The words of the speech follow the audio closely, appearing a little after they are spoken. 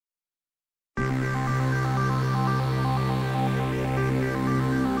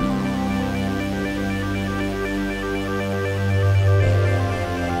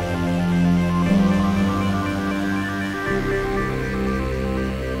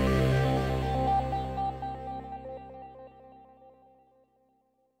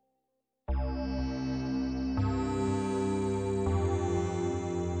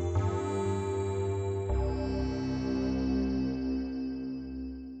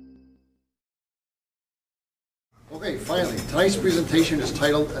finally, tonight's presentation is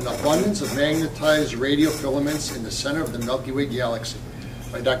titled An Abundance of Magnetized Radiofilaments in the Center of the Milky Way Galaxy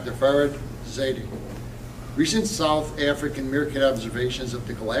by Dr. Farhad Yusef-Zadeh. Recent South African meerkat observations of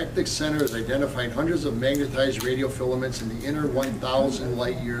the galactic center has identified hundreds of magnetized radiofilaments in the inner 1,000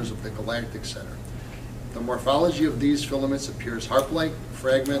 light years of the galactic center. The morphology of these filaments appears harp-like,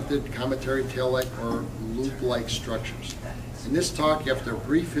 fragmented, cometary tail-like, or loop-like structures. In this talk, after a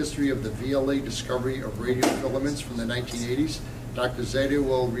brief history of the VLA discovery of radiofilaments from the 1980s, Dr. Zadeh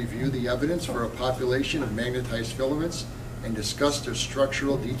will review the evidence for a population of magnetized filaments and discuss their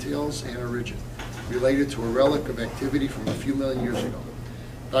structural details and origin, related to a relic of activity from a few million years ago.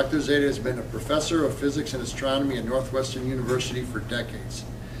 Dr. Zadeh has been a professor of physics and astronomy at Northwestern University for decades.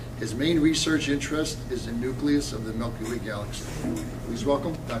 His main research interest is the nucleus of the Milky Way galaxy. Please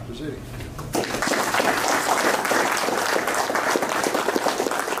welcome Dr. Zadeh.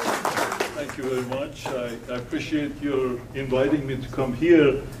 Thank you very much. I appreciate your inviting me to come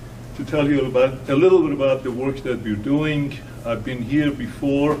here to tell you a little bit about the work that we're doing. I've been here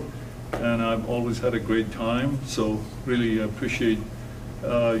before, and I've always had a great time, so really appreciate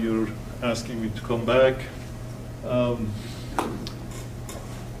your asking me to come back.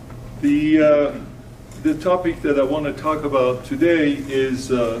 The topic that I want to talk about today is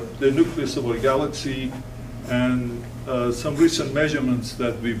the nucleus of our galaxy and some recent measurements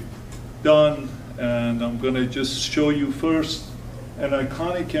that we've done, and I'm going to just show you first an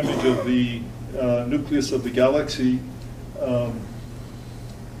iconic image of the nucleus of the galaxy.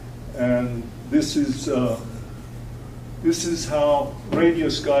 And this is how radio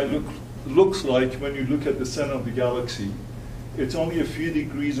sky looks like when you look at the center of the galaxy. It's only a few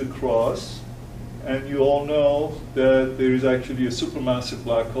degrees across, and you all know that there is actually a supermassive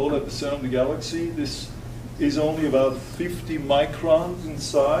black hole at the center of the galaxy. This is only about 50 microns in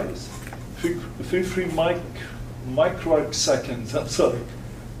size, 50 microarc seconds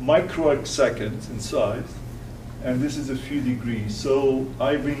in size. And this is a few degrees. So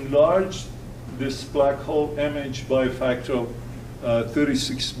I've enlarged this black hole image by a factor of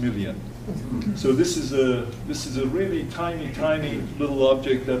 36 million. So this is a really tiny little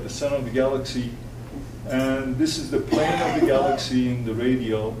object at the center of the galaxy, and this is the plane of the galaxy in the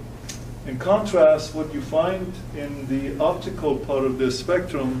radio. In contrast, what you find in the optical part of the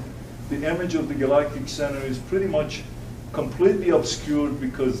spectrum, the image of the galactic center is pretty much completely obscured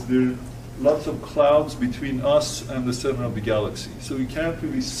because there are lots of clouds between us and the center of the galaxy. So we can't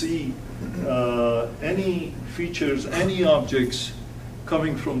really see any features, any objects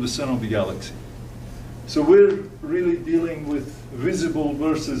coming from the center of the galaxy. So we're really dealing with visible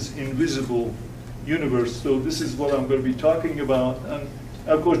versus invisible universe. So this is what I'm going to be talking about. And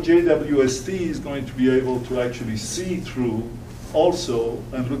of course, JWST is going to be able to actually see through also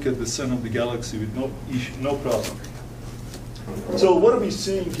and look at the center of the galaxy with no problem. So what are we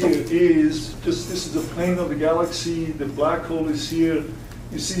seeing here is just this is the plane of the galaxy. The black hole is here.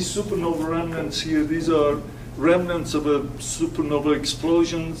 You see supernova remnants here. These are remnants of a supernova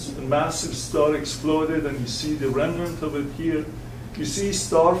explosions. A massive star exploded, and you see the remnant of it here. You see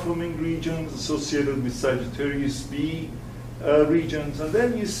star-forming regions associated with Sagittarius B regions, and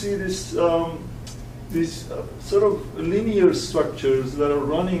then you see this these sort of linear structures that are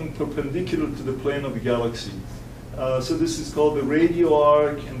running perpendicular to the plane of the galaxy. So this is called the radio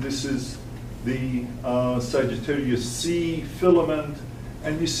arc, and this is the Sagittarius C filament,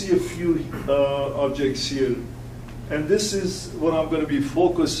 and you see a few objects here. And this is what I'm going to be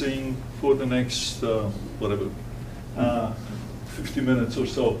focusing for the next, 50 minutes or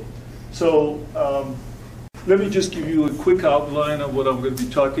so. So let me just give you a quick outline of what I'm going to be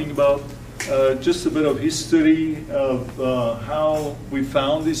talking about. Just a bit of history of how we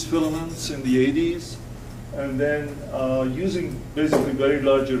found these filaments in the 80s, and then using basically very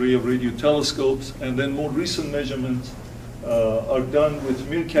large array of radio telescopes, and then more recent measurements are done with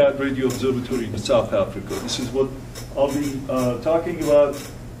Milky Radio Observatory in South Africa. This is what I'll be talking about.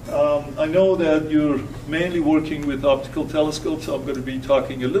 I know that you're mainly working with optical telescopes, so I'm going to be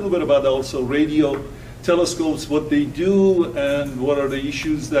talking a little bit about also radio telescopes, what they do, and what are the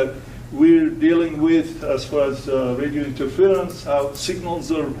issues that we're dealing with as far as radio interference, how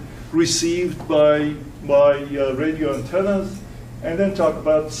signals are received by radio antennas, and then talk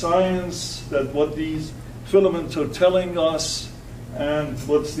about science, that what these filaments are telling us, and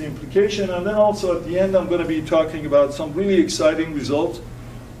what's the implication. And then also at the end, I'm going to be talking about some really exciting results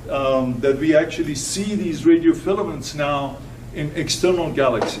that we actually see these radio filaments now in external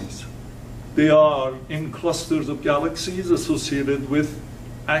galaxies. They are in clusters of galaxies associated with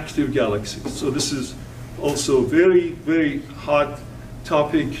active galaxies. So this is also a very, very hot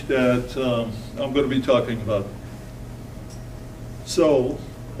topic that I'm going to be talking about. So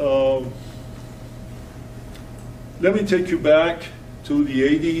let me take you back to the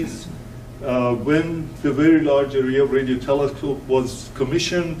 80s when the Very Large Area Radio Telescope was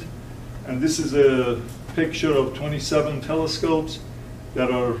commissioned. And this is a picture of 27 telescopes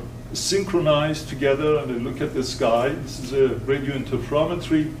that are synchronized together and they look at the sky. This is a radio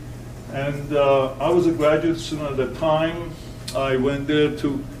interferometry. And I was a graduate student at the time. I went there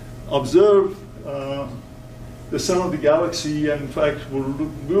to observe the center of the galaxy, and in fact, we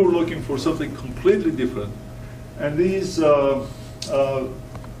were looking for something completely different. And these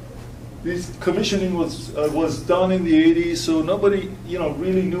commissioning was done in the 80s, so nobody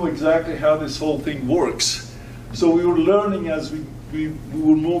really knew exactly how this whole thing works. So we were learning as we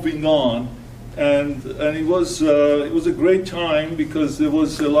were moving on, and it was a great time because there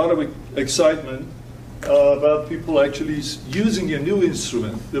was a lot of excitement about people actually using a new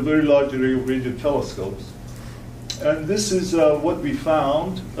instrument, the Very Large Area Radio Telescopes. And this is what we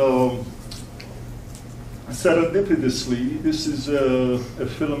found. Serendipitously, this is a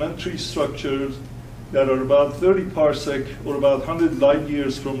filamentary structure that are about 30 parsec or about 100 light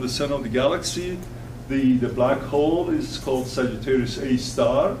years from the center of the galaxy. The black hole is called Sagittarius A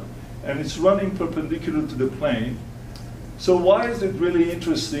star, and it's running perpendicular to the plane. So why is it really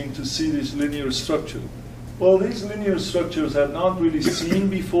interesting to see this linear structure? Well, these linear structures had not really seen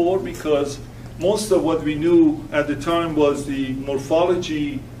before because most of what we knew at the time was the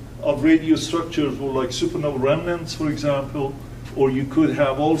morphology of radio structures were like supernova remnants, for example, or you could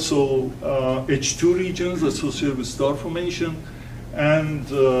have also H2 regions associated with star formation. And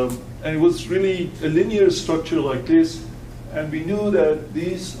it was really a linear structure like this. And we knew that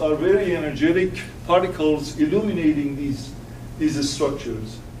these are very energetic particles illuminating these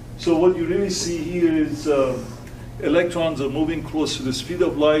structures. So what you really see here is electrons are moving close to the speed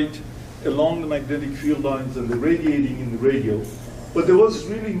of light along the magnetic field lines and they're radiating in the radio. But there was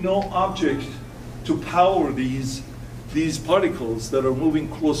really no object to power these particles that are moving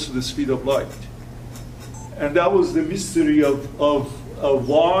close to the speed of light. And that was the mystery of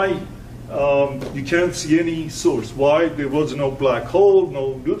why you can't see any source, why there was no black hole,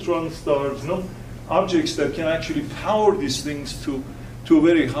 no neutron stars, no objects that can actually power these things to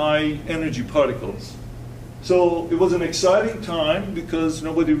very high energy particles. So it was an exciting time because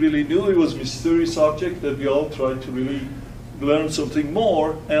nobody really knew. It was a mysterious object that we all tried to really learn something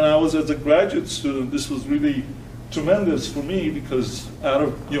more. And I was, as a graduate student, this was really tremendous for me because out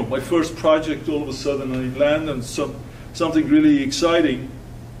of my first project, all of a sudden I land on something really exciting.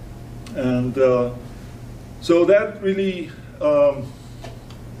 And so that really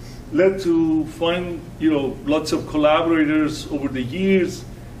led to find lots of collaborators over the years,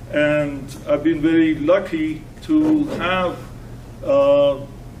 and I've been very lucky to have. Well,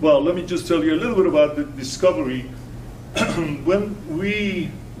 let me just tell you a little bit about the discovery. When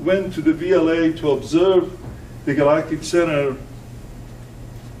we went to the VLA to observe the galactic center,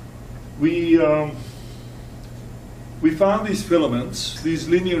 we found these filaments, these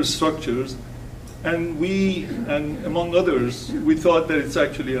linear structures, and among others, we thought that it's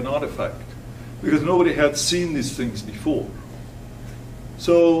actually an artifact because nobody had seen these things before.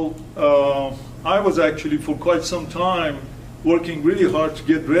 So I was actually for quite some time working really hard to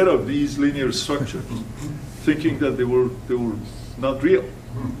get rid of these linear structures, thinking that they were not real.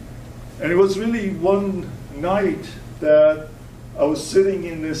 And it was really one night that I was sitting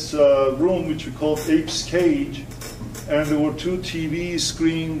in this room which we called Ape's Cage, and there were 2 TV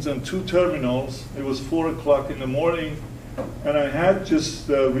screens and 2 terminals. It was 4 o'clock in the morning, and I had just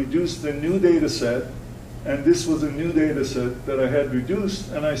reduced a new data set, and this was a new data set that I had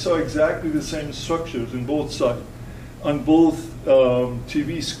reduced, and I saw exactly the same structures in both sides, on both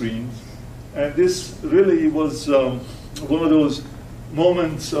TV screens. And this really was one of those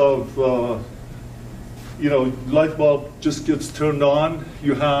moments of, light bulb just gets turned on.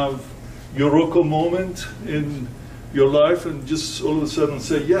 You have your Rocco moment in your life, and just all of a sudden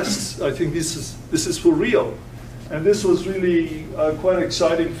say, yes, I think this is for real. And this was really quite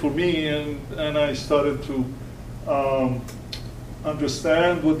exciting for me, and I started to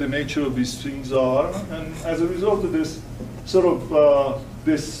understand what the nature of these things are. And as a result of this sort of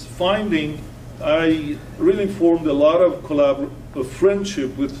this finding, I really formed a lot of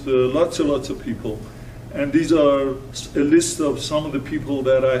friendship with lots and lots of people. And these are a list of some of the people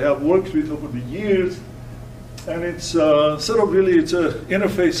that I have worked with over the years. And it's sort of really, it's an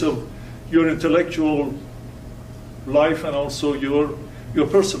interface of your intellectual life and also your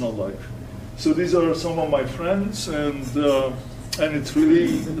personal life. So these are some of my friends, and it's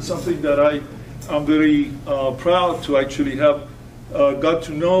really something that I'm very proud to actually have got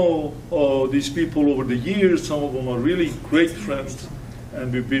to know these people over the years. Some of them are really great friends,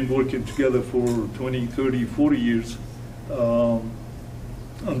 and we've been working together for 20, 30, 40 years on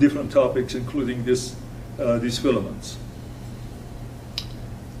different topics, including these filaments.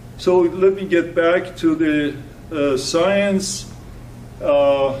 So let me get back to the science.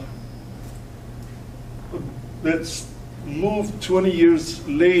 Let's move 20 years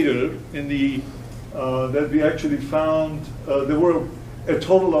later in the that we actually found there were a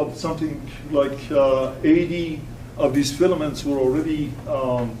total of something like 80 of these filaments were already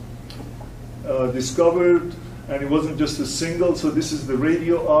discovered, and it wasn't just a single. So this is the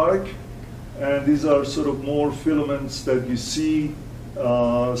radio arc, and these are sort of more filaments that you see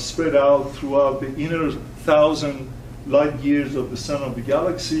spread out throughout the inner 1,000 light years of the sun of the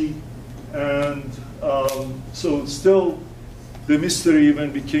galaxy. And so still the mystery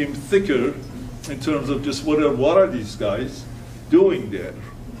even became thicker in terms of just what are these guys doing there?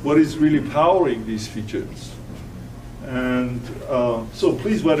 What is really powering these features? And so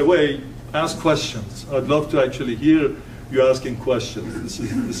please, by the way, ask questions. I'd love to actually hear you asking questions.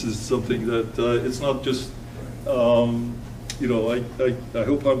 This is something that it's not just, you know, I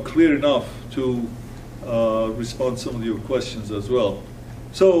hope I'm clear enough to respond to some of your questions as well.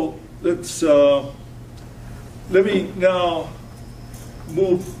 So let's, let me now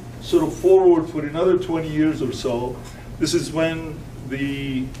move sort of forward for another 20 years or so. This is when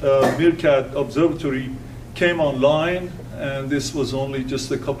the Meerkat Observatory came online, and this was only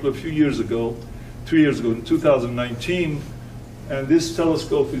just a few years ago, 3 years ago, in 2019. And this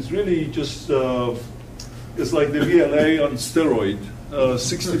telescope is really just, it's like the VLA on steroid,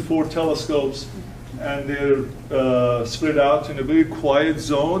 64 telescopes, and they're spread out in a very quiet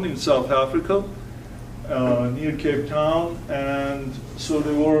zone in South Africa, near Cape Town. And so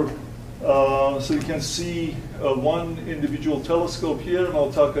they were, so you can see one individual telescope here, and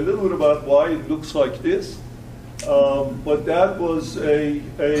I'll talk a little bit about why it looks like this. But that was a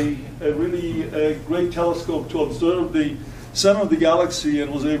really great telescope to observe the center of the galaxy,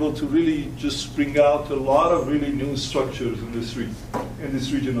 and was able to really just bring out a lot of really new structures in this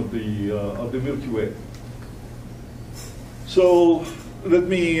region of the Milky Way. So let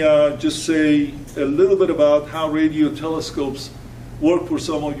me just say a little bit about how radio telescopes work for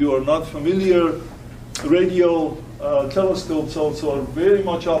some of you who are not familiar. Radio telescopes also are very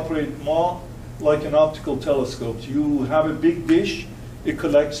much operate more like an optical telescope. You have a big dish, it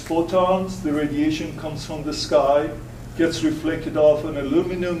collects photons, the radiation comes from the sky, gets reflected off an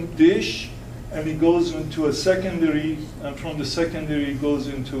aluminum dish, and it goes into a secondary, and from the secondary it goes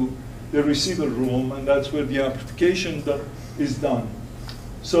into the receiver room, and that's where the amplification is done.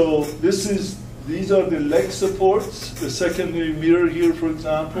 So these are the leg supports, the secondary mirror here, for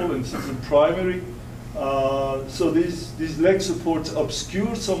example, and this is the primary. So these leg supports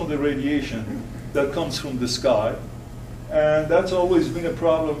obscure some of the radiation that comes from the sky. And that's always been a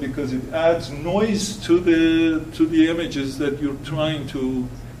problem because it adds noise to the images that you're trying to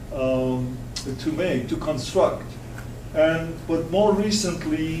construct. But more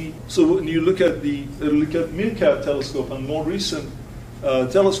recently, so when you look at Meerkat telescope and more recent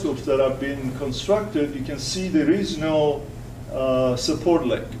telescopes that have been constructed, you can see there is no support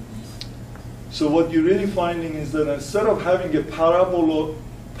leg. So what you're really finding is that instead of having a parabolic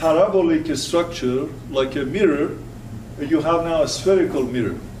structure like a mirror, you have now a spherical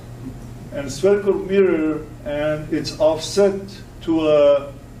mirror. And a spherical mirror, and it's offset to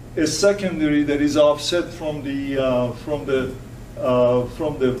a secondary that is offset from the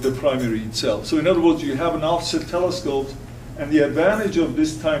primary itself. So in other words, you have an offset telescope, and the advantage of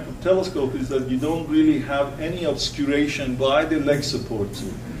this type of telescope is that you don't really have any obscuration by the leg supports.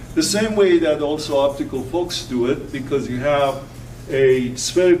 The same way that also optical folks do it, because you have a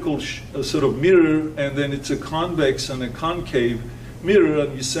spherical sort of mirror, and then it's a convex and a concave mirror,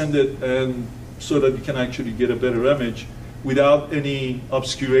 and you send it and so that you can actually get a better image without any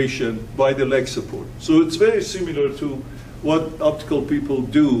obscuration by the leg support. So it's very similar to what optical people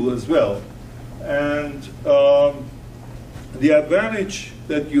do as well. And the advantage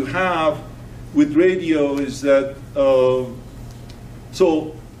that you have with radio is that,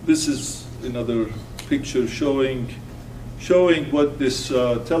 so this is another picture showing what this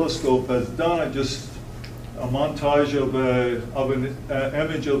telescope has done. Just a montage of an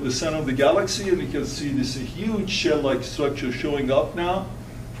image of the center of the galaxy, and you can see this huge shell-like structure showing up now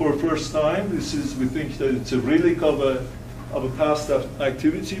for the first time. This is, we think that it's a relic of a past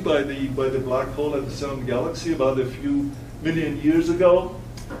activity by the black hole at the center of the galaxy about a few million years ago.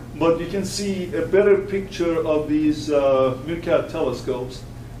 But you can see a better picture of these Meerkat telescopes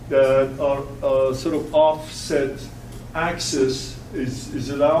that are sort of offset axis is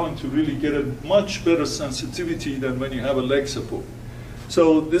allowing to really get a much better sensitivity than when you have a leg support.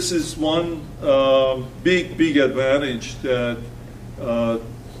 So this is one big advantage that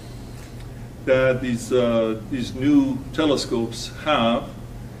that these new telescopes have.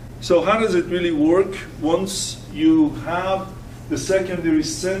 So how does it really work? Once you have the secondary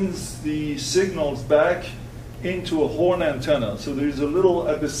sends the signals back into a horn antenna. So there's a little,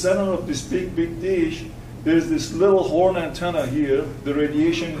 at the center of this big dish, there's this little horn antenna here. The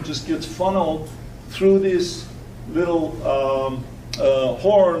radiation just gets funneled through this little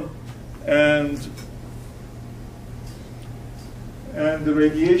horn, and the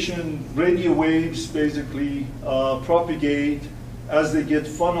radio waves basically propagate as they get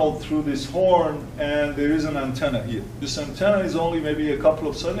funneled through this horn, and there is an antenna here. This antenna is only maybe a couple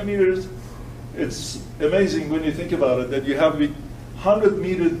of centimeters. It's amazing when you think about it that you have a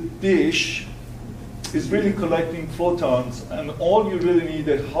 100-meter dish is really collecting photons, and all you really need,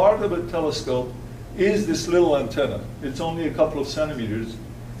 the heart of a telescope, is this little antenna. It's only a couple of centimeters,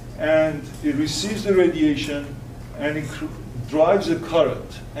 and it receives the radiation, and it drives a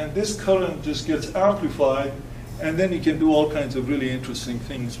current, and this current just gets amplified, and then you can do all kinds of really interesting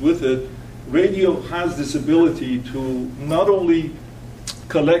things with it. Radio has this ability to not only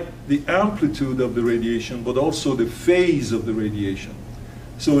collect the amplitude of the radiation, but also the phase of the radiation.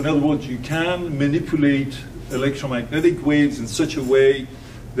 So in other words, you can manipulate electromagnetic waves in such a way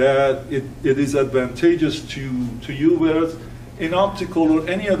that it is advantageous to you, whereas in optical or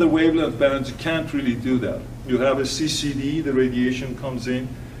any other wavelength bands, you can't really do that. You have a CCD, the radiation comes in,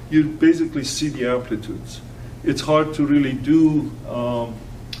 you basically see the amplitudes. It's hard to really do,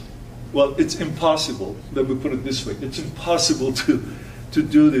 well, it's impossible, let me put it this way, it's impossible to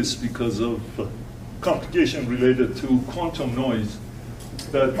do this because of complication related to quantum noise,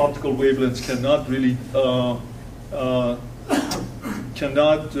 that optical wavelengths cannot really,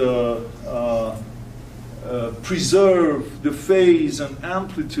 preserve the phase and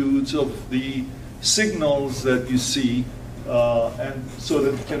amplitudes of the signals that you see, and so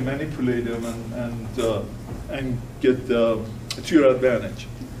that you can manipulate them and get to your advantage.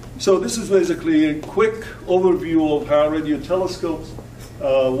 So this is basically a quick overview of how radio telescopes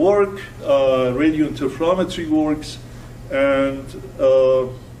work, radio interferometry works, and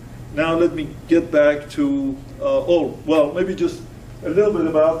now let me get back to, maybe just a little bit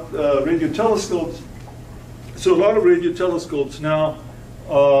about radio telescopes. So a lot of radio telescopes now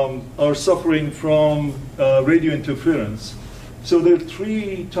are suffering from radio interference. So there are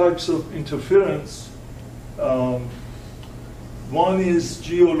three types of interference. One is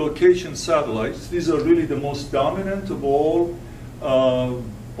geolocation satellites. These are really the most dominant of all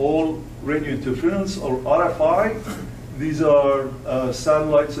radio interference, or RFI. These are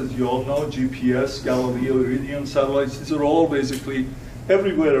satellites, as you all know, GPS, Galileo, Iridium satellites. These are all basically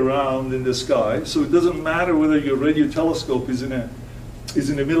everywhere around in the sky. So it doesn't matter whether your radio telescope is in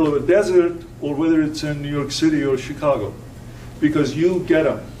the middle of a desert or whether it's in New York City or Chicago, because you get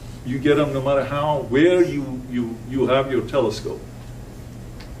them. You get them no matter where you have your telescope.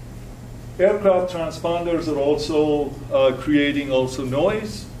 Aircraft transponders are also creating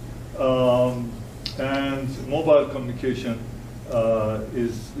noise, and mobile communication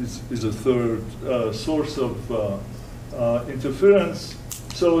is a third source of interference.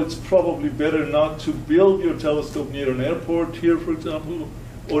 So it's probably better not to build your telescope near an airport here, for example,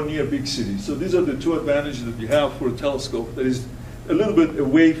 or near big cities. So these are the two advantages that you have for a telescope that is a little bit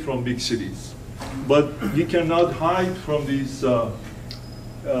away from big cities. But you cannot hide from these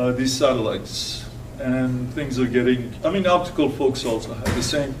satellites. And things are getting, optical folks also have the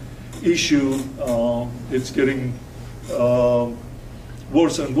same issue. It's getting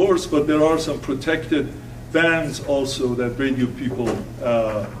worse and worse, but there are some protected bands also that radio people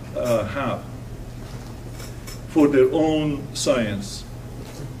have for their own science.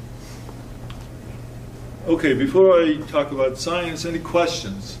 Okay, before I talk about science, any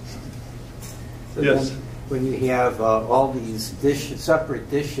questions? So yes? When you have all these separate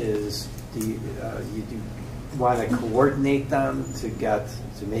dishes, do you want to coordinate them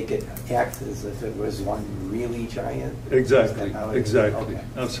to make it act as if it was one really giant? Exactly, Okay.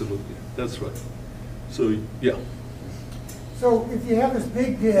 Absolutely, that's right. So, yeah. So if you have this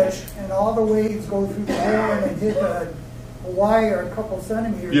big dish and all the waves go through the horn and hit a wire a couple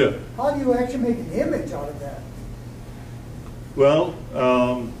centimeters, Yeah. how do you actually make an image out of that? Well,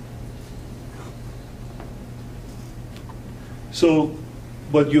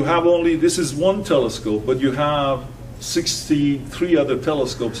 but you have only, this is one telescope, but you have 63 other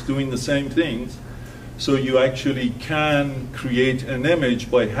telescopes doing the same things. So you actually can create an image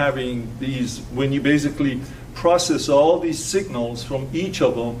by having these, when you basically process all these signals from each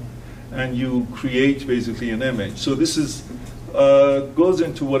of them, and you create basically an image. So this is goes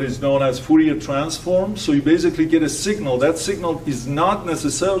into what is known as Fourier transform. So you basically get a signal. That signal is not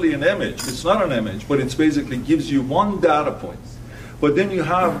necessarily an image. It's not an image, but it basically gives you one data point. But then you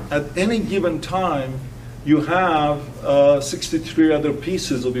have, at any given time, you have 63 other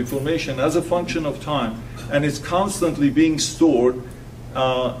pieces of information as a function of time, and it's constantly being stored,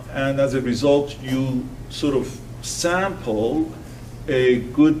 and as a result, you sort of sample a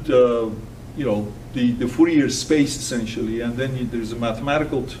good, the Fourier space, essentially, and then there's a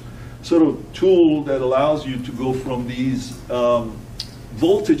mathematical sort of tool that allows you to go from these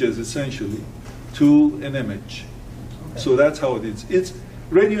voltages, essentially, to an image. Okay. So that's how it is.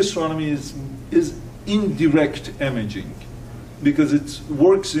 Radio astronomy is indirect imaging, because it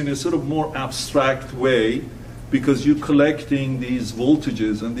works in a sort of more abstract way, because you're collecting these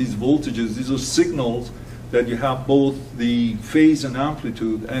voltages, and these voltages, these are signals that you have both the phase and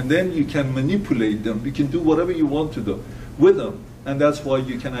amplitude, and then you can manipulate them. You can do whatever you want to do with them, and that's why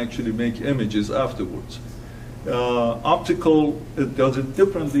you can actually make images afterwards. Optical, it does it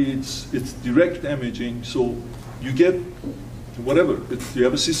differently. It's direct imaging, so you get whatever. You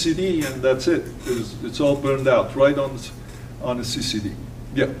have a CCD, and that's it. It's all burned out right on a CCD.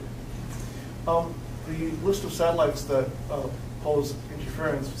 Yeah. The list of satellites that pose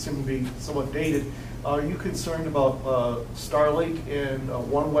interference seem to be somewhat dated. Are you concerned about Starlink and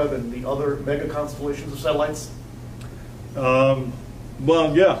OneWeb and the other mega constellations of satellites?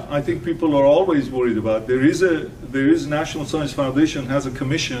 Well, yeah, I think people are always worried about it. There is National Science Foundation has a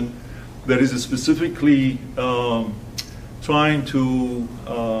commission that is specifically trying to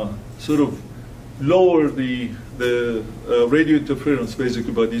sort of lower the radio interference,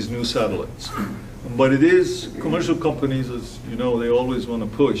 basically, by these new satellites. But it is commercial companies, as you know, they always want to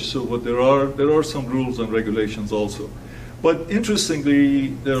push. So, but there are some rules and regulations also. But interestingly,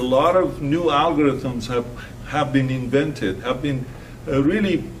 there are a lot of new algorithms have been invented, have been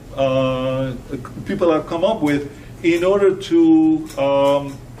really people have come up with in order to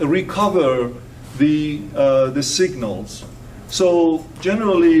recover the signals. So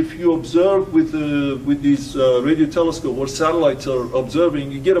generally, if you observe with these radio telescope or satellites are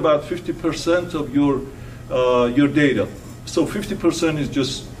observing, you get about 50% of your data. So 50% is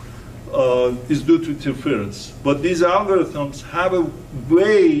just is due to interference. But these algorithms have a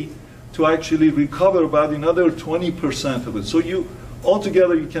way to actually recover about another 20% of it. So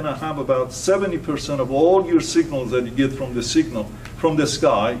altogether you can have about 70% of all your signals that you get from the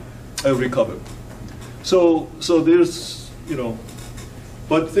sky recovered. So there's,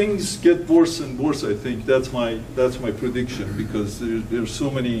 but things get worse and worse. I think that's my prediction, because there's so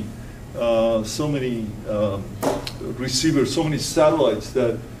many receivers, so many satellites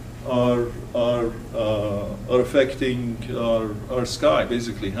that are affecting our sky,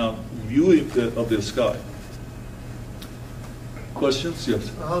 basically, how view of the sky. Questions?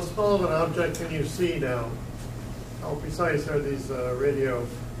 Yes. How small of an object can you see now? How precise are these radio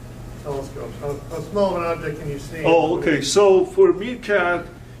telescopes? How small of an object can you see? Oh, okay. So for Meerkat,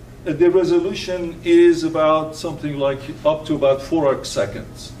 the resolution is about something like up to about 4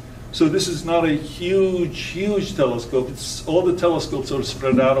 arcseconds. So this is not a huge telescope. All the telescopes are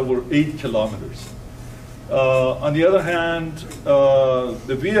spread out over 8 kilometers. On the other hand,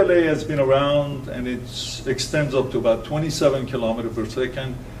 the VLA has been around, and it extends up to about 27 kilometers per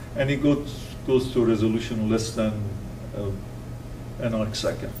second, and it goes to a resolution less than an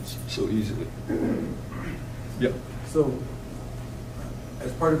arcsecond, so easily. Yeah. So,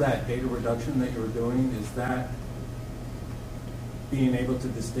 as part of that data reduction that you were doing, is that being able to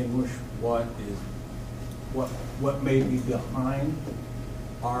distinguish what may be behind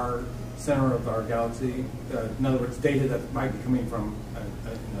our center of our galaxy? In other words, data that might be coming from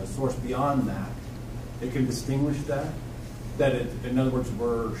a source beyond that. It can distinguish that. In other words,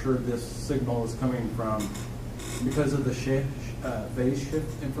 we're sure this signal is coming from because of the phase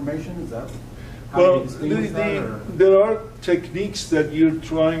shift information. Is that how you distinguish that? There are techniques that you're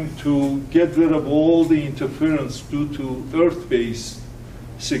trying to get rid of all the interference due to Earth-based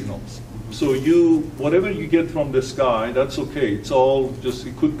signals. So whatever you get from the sky, that's okay. It's all just,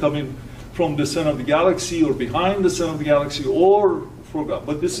 it could come in from the center of the galaxy or behind the center of the galaxy or forgot.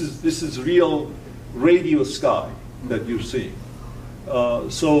 But this is real radio sky that you're seeing.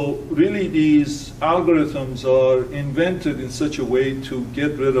 So really these algorithms are invented in such a way to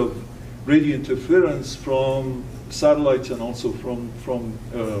get rid of radio interference from satellites and also from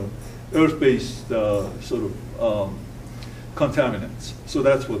Earth-based sort of contaminants. So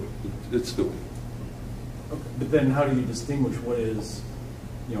that's what it's doing. Okay. But then how do you distinguish what is,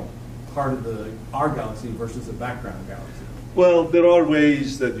 part of our galaxy versus a background galaxy? Well, there are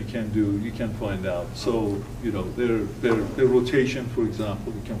ways that you can find out. So, their rotation, for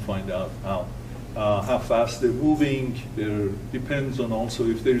example, you can find out how fast they're moving. There depends on also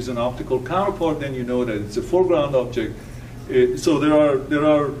if there is an optical counterpart, then you know that it's a foreground object. So there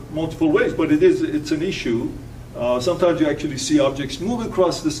are multiple ways, but it's an issue. Sometimes you actually see objects move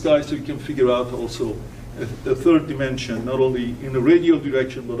across the sky, so you can figure out also a third dimension, not only in the radial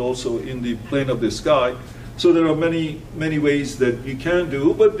direction, but also in the plane of the sky. So there are many ways that you can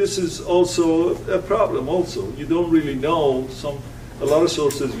do, but this is also a problem also. You don't really know, a lot of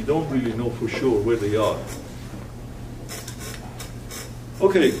sources you don't really know for sure where they are.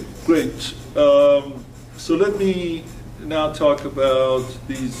 Okay, great. So let me now talk about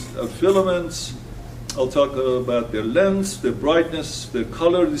these filaments. I'll talk about their length, their brightness, their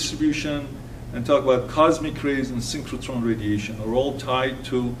color distribution, and talk about cosmic rays and synchrotron radiation are all tied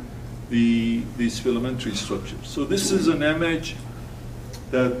to these filamentary structures. So this is an image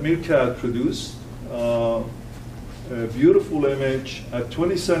that Milky produced, a beautiful image at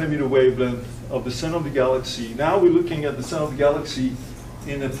 20 centimeter wavelength of the center of the galaxy. Now we're looking at the center of the galaxy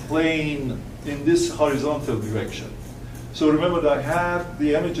in a plane in this horizontal direction. So remember that I had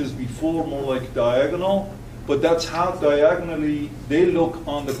the images before more like diagonal, but that's how diagonally they look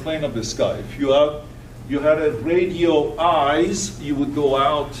on the plane of the sky. If you had a radio eyes, you would go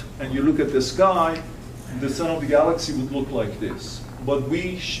out and you look at the sky, the center of the galaxy would look like this. But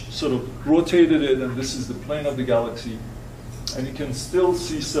we sort of rotated it, and this is the plane of the galaxy. And you can still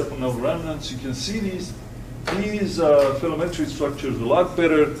see supernova remnants. You can see these filamentary structures a lot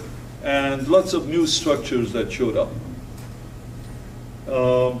better, and lots of new structures that showed up.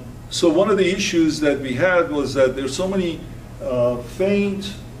 So one of the issues that we had was that there's so many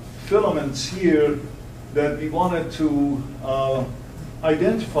faint filaments here that we wanted to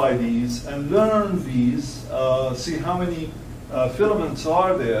identify these and learn these, see how many filaments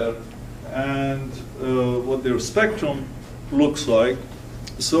are there and what their spectrum looks like.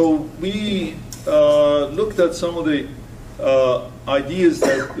 So we looked at some of the ideas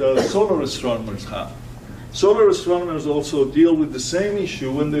that solar astronomers have. Solar astronomers also deal with the same issue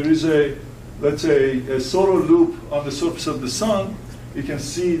when there is let's say, a solar loop on the surface of the sun. You can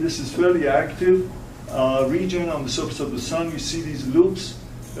see this is fairly active region on the surface of the sun. You see these loops.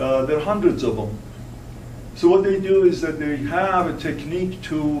 There are hundreds of them. So what they do is that they have a technique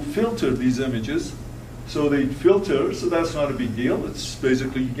to filter these images. So they filter, so that's not a big deal. It's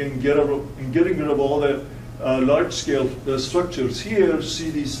basically getting rid of all the large-scale structures here. See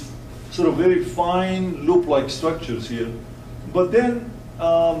these sort of very fine loop-like structures here. But then,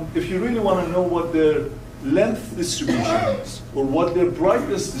 if you really want to know what their length distribution is, or what their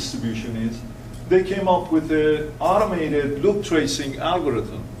brightness distribution is, they came up with an automated loop tracing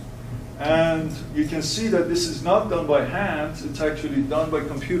algorithm. And you can see that this is not done by hands, it's actually done by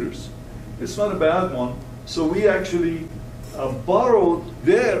computers. It's not a bad one. So we actually borrowed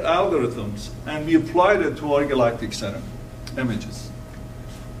their algorithms and we applied it to our galactic center images.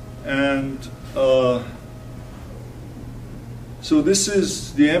 And so this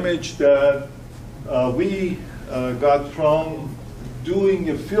is the image that we got from doing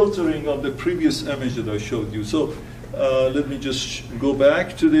a filtering of the previous image that I showed you. So let me just go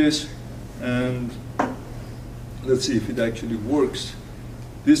back to this and let's see if it actually works.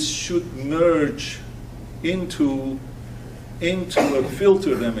 This should merge into a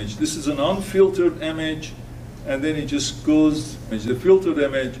filtered image. This is an unfiltered image, and then it just goes. The filtered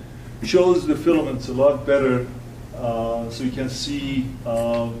image shows the filaments a lot better, so you can see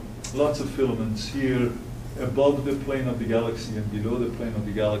lots of filaments here above the plane of the galaxy and below the plane of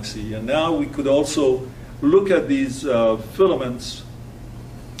the galaxy. And now we could also look at these filaments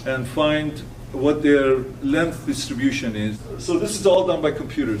and find what their length distribution is. So this is all done by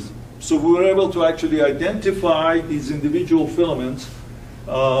computers. So we were able to actually identify these individual filaments,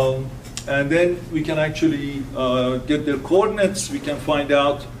 and then we can actually get their coordinates. We can find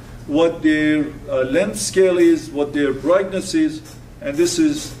out what their length scale is, what their brightness is, and this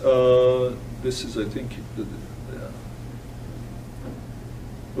is I think.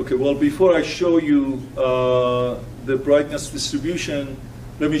 Okay. Well, before I show you the brightness distribution,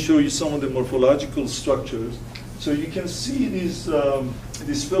 let me show you some of the morphological structures. So you can see these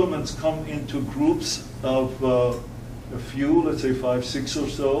filaments come into groups of a few, let's say 5, 6 or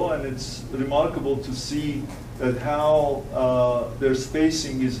so, and it's remarkable to see that how their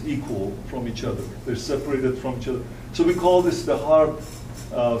spacing is equal from each other. They're separated from each other. So we call this the harp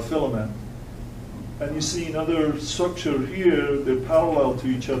filament. And you see another structure here, they're parallel to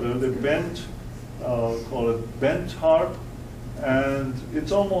each other. They're bent, call it bent harp. And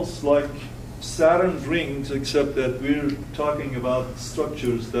it's almost like Saturn's rings, except that we're talking about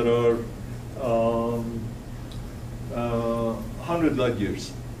structures that are 100 light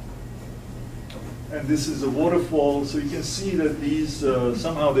years. And this is a waterfall, so you can see that these,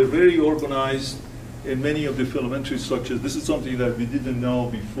 somehow they're very organized in many of the filamentary structures. This is something that we didn't know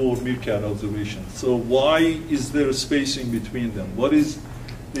before Meerkat observation. So why is there a spacing between them? What is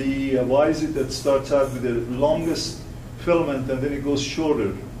the, why is it that starts out with the longest filament and then it goes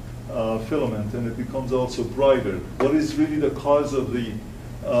shorter filament and it becomes also brighter? What is really the cause of the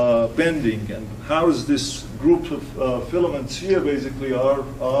bending, and how is this group of filaments here basically are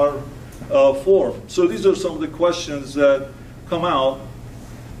formed? So these are some of the questions that come out.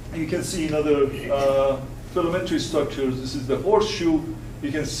 You can see in other filamentary structures, this is the horseshoe. You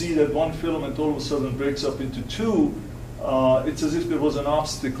can see that one filament all of a sudden breaks up into two. It's as if there was an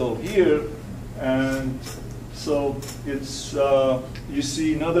obstacle here, and so it's, you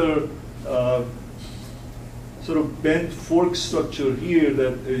see another sort of bent fork structure here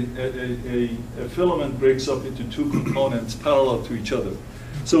that a filament breaks up into two components parallel to each other.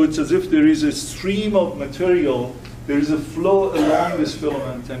 So it's as if there is a stream of material, there is a flow along this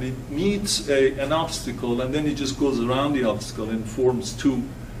filament, and it meets an obstacle, and then it just goes around the obstacle and forms two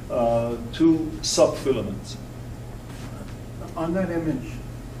subfilaments. On that image,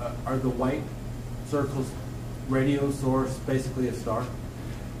 are the white circles radio source basically a star?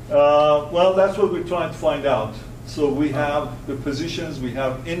 Well, that's what we're trying to find out. So we have the positions, we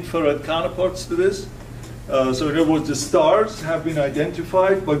have infrared counterparts to this. So in other words, the stars have been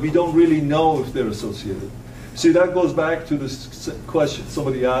identified, but we don't really know if they're associated. See, that goes back to this question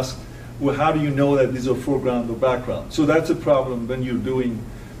somebody asked, well, how do you know that these are foreground or background? So that's a problem when you're doing,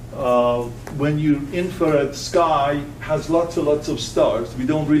 when your infrared sky has lots and lots of stars. We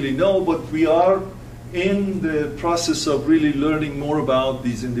don't really know, but we are in the process of really learning more about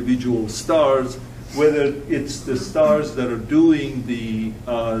these individual stars, whether it's the stars that are doing the,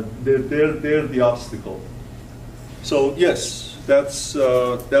 they're the obstacle. So yes, that's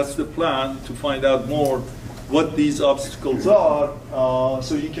the plan, to find out more what these obstacles are.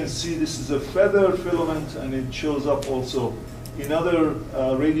 So you can see this is a feather filament, and it shows up also. Another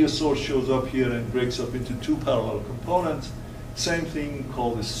radio source shows up here and breaks up into two parallel components. Same thing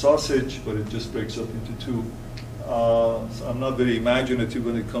called a sausage, but it just breaks up into two. So I'm not very imaginative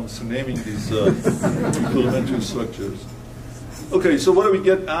when it comes to naming these filamentary structures. Okay, so what do we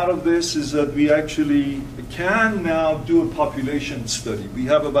get out of this is that we actually can now do a population study. We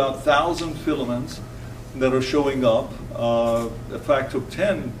have about 1,000 filaments that are showing up, a factor of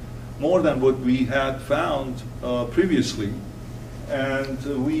 10 more than what we had found previously.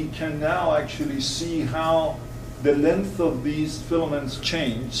 And we can now actually see how the length of these filaments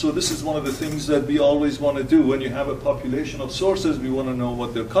change. So this is one of the things that we always want to do. When you have a population of sources, we want to know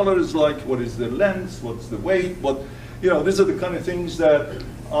what their color is like, what is their length, what's the weight, what, you know, these are the kind of things that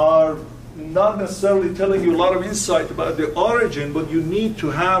are not necessarily telling you a lot of insight about the origin, but you need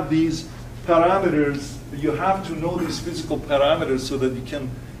to have these parameters. You have to know these physical parameters so that you can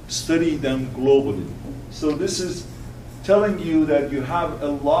study them globally. So this is telling you that you have a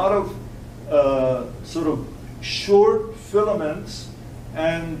lot of sort of short filaments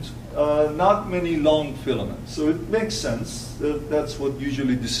and not many long filaments. So it makes sense. That's what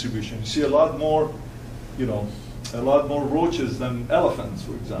usually distribution. You see a lot more, you know, a lot more roaches than elephants,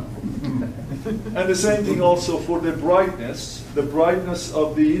 for example. And the same thing also for the brightness. The brightness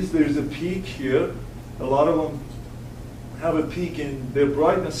of these, there's a peak here. A lot of them have a peak in their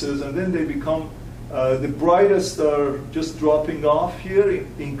brightnesses, and then they become, the brightest are just dropping off here. It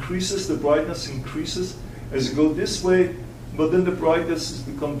increases, the brightness increases as you go this way, but then the brightness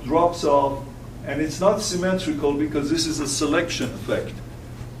drops off, and it's not symmetrical because this is a selection effect,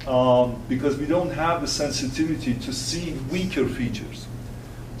 because we don't have the sensitivity to see weaker features.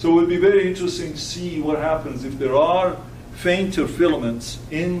 So it would be very interesting to see what happens if there are fainter filaments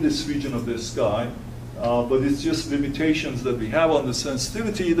in this region of the sky, but it's just limitations that we have on the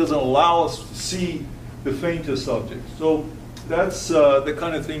sensitivity. It doesn't allow us to see the faintest objects. So that's the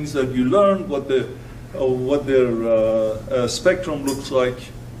kind of things that you learn, what their spectrum looks like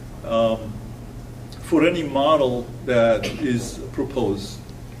for any model that is proposed.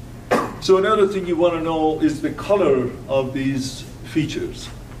 So another thing you want to know is the color of these features.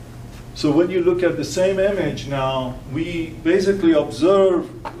 So when you look at the same image now, we basically observe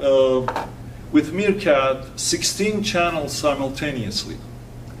with Meerkat 16 channels simultaneously.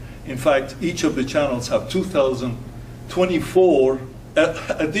 In fact, each of the channels have 2,024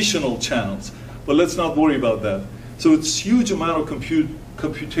 additional channels. But let's not worry about that. So it's a huge amount of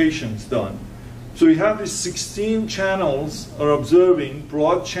computations done. So you have these 16 channels are observing,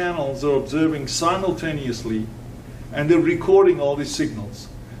 broad channels are observing simultaneously, and they're recording all these signals.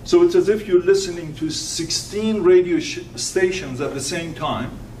 So it's as if you're listening to 16 radio stations at the same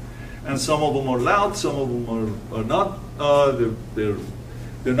time, and some of them are loud, some of them are not.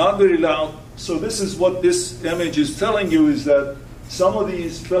 They're not very loud. So this is what this image is telling you, is that some of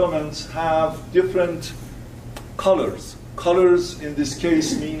these filaments have different colors. Colors in this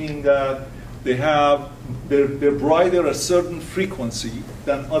case meaning that they're brighter at a certain frequency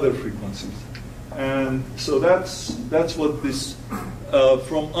than other frequencies. And so that's what this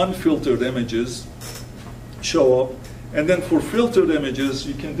from unfiltered images show up. And then for filtered images,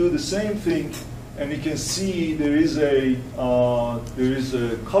 you can do the same thing, and you can see there is a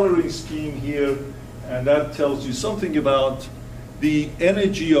coloring scheme here, and that tells you something about the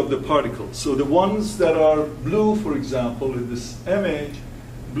energy of the particles. So the ones that are blue, for example, in this image,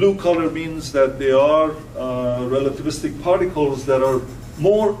 blue color means that they are relativistic particles that are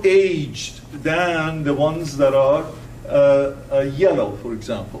more aged than the ones that are yellow, for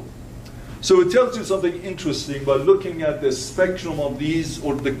example. So it tells you something interesting by looking at the spectrum of these,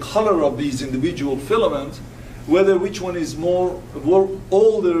 or the color of these individual filaments, whether which one is more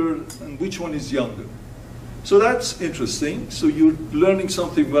older and which one is younger. So that's interesting. So you're learning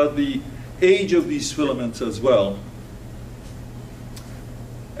something about the age of these filaments as well.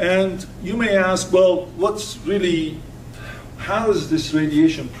 And you may ask, well, how is this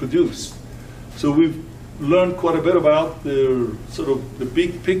radiation produced? So we've learned quite a bit about their sort of the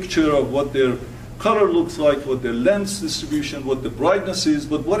big picture of what their color looks like, what their length distribution, what the brightness is,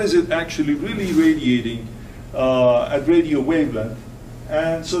 but what is it actually really radiating at radio wavelength?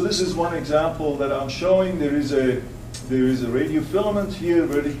 And so this is one example that I'm showing. There is a radio filament here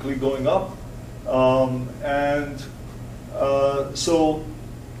vertically going up, so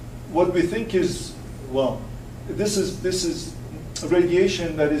what we think is, well, this is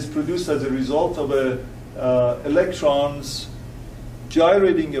radiation that is produced as a result of electrons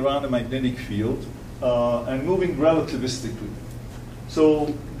gyrating around a magnetic field and moving relativistically.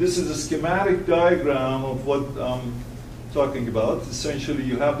 So this is a schematic diagram of what I'm talking about. Essentially,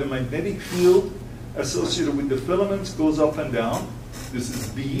 you have the magnetic field associated with the filaments goes up and down. This is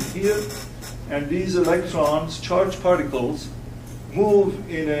B here. And these electrons, charged particles, move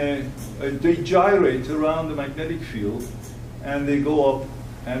they gyrate around the magnetic field, and they go up.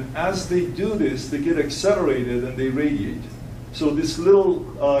 And as they do this, they get accelerated and they radiate. So this little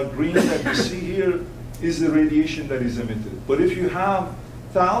green that you see here is the radiation that is emitted. But if you have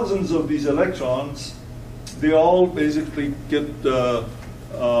thousands of these electrons, they all basically get a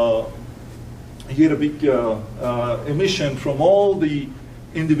big emission from all the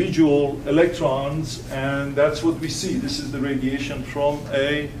individual electrons, and that's what we see. This is the radiation from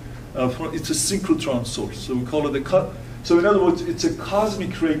it's a synchrotron source. So we call it so in other words, it's a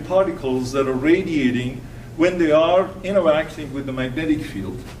cosmic ray particles that are radiating when they are interacting with the magnetic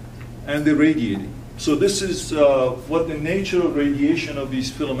field, and they're radiating. So this is what the nature of radiation of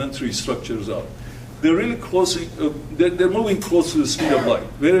these filamentary structures are. They're really close. They're moving close to the speed of light,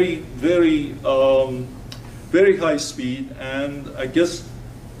 very, very, very high speed. And I guess,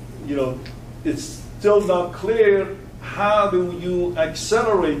 it's still not clear how do you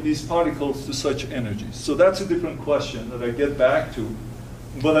accelerate these particles to such energies. So that's a different question that I get back to.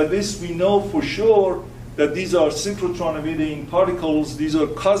 But at least we know for sure that these are synchrotron emitting particles. These are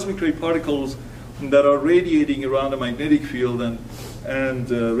cosmic ray particles that are radiating around a magnetic field, and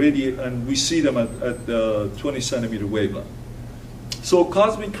we see them at 20 centimeter wavelength. So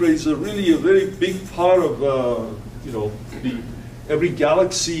cosmic rays are really a very big part of every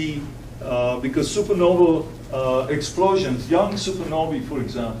galaxy, because supernova explosions, young supernovae, for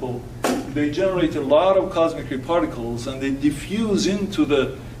example, they generate a lot of cosmic ray particles, and they diffuse into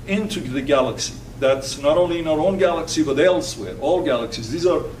the galaxy. That's not only in our own galaxy, but elsewhere, all galaxies. These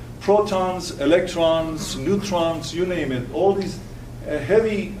are protons, electrons, neutrons, you name it, all these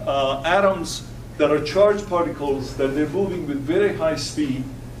heavy atoms that are charged particles that they're moving with very high speed,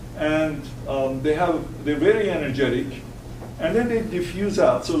 and they're very energetic, and then they diffuse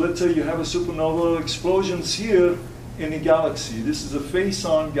out. So let's say you have a supernova explosions here in a galaxy. This is a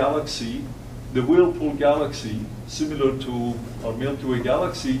face-on galaxy, the Whirlpool galaxy, similar to our Milky Way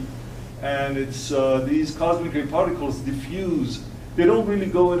galaxy, and it's these cosmic ray particles diffuse. They don't really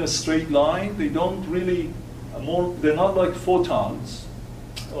go in a straight line. They don't really, they're not like photons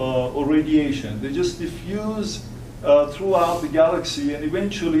or radiation. They just diffuse throughout the galaxy, and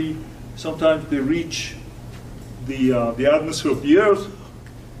eventually, sometimes they reach the atmosphere of the Earth,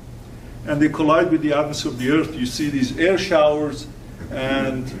 and they collide with the atmosphere of the Earth. You see these air showers,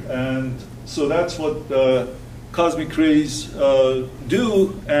 and So that's what cosmic rays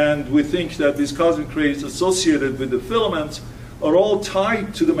do, and we think that these cosmic rays associated with the filaments are all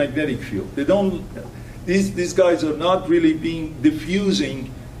tied to the magnetic field. They don't, these guys are not really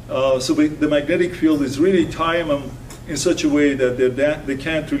diffusing, so the magnetic field is really tying them in such a way that they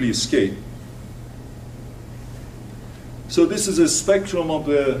can't really escape. So this is a spectrum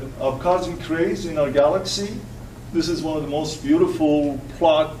of cosmic rays in our galaxy. This is one of the most beautiful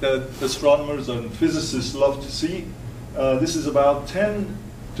plot that astronomers and physicists love to see. This is about 10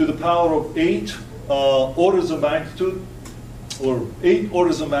 to the power of 8 orders of magnitude, or 8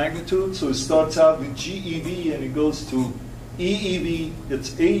 orders of magnitude. So it starts out with GeV and it goes to EeV.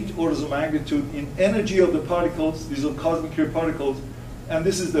 It's 8 orders of magnitude in energy of the particles. These are cosmic ray particles. And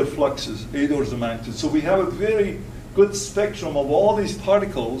this is their fluxes, 8 orders of magnitude. So we have a very good spectrum of all these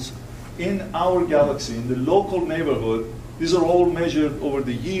particles in our galaxy, in the local neighborhood. These are all measured over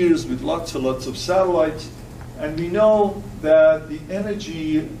the years with lots and lots of satellites. And we know that the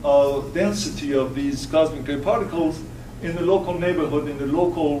energy density of these cosmic ray particles in the local neighborhood, in the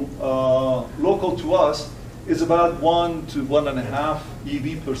local to us, is about 1 to 1.5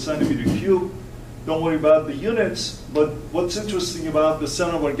 EV per centimeter cube. Don't worry about the units, but what's interesting about the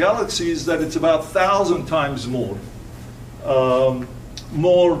center of our galaxy is that it's about 1,000 times more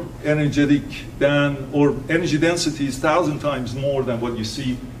energetic than, or energy density is 1,000 times more than what you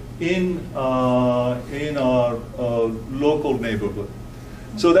see in our local neighborhood.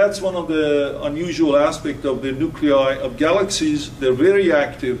 So that's one of the unusual aspects of the nuclei of galaxies. They're very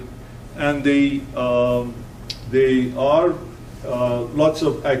active, and they are lots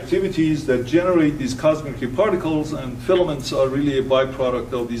of activities that generate these cosmic ray particles, and filaments are really a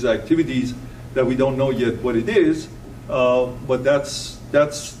byproduct of these activities that we don't know yet what it is. But that's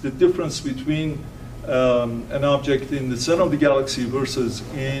the difference between an object in the center of the galaxy versus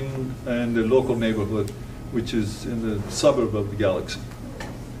in the local neighborhood, which is in the suburb of the galaxy.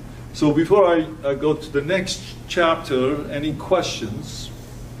 So before I go to the next chapter, any questions?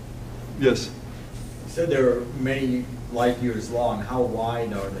 Yes? You said they're many light years long. How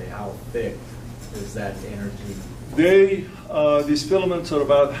wide are they? How thick is that energy? These filaments are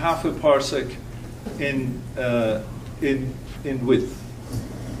about half a parsec in width.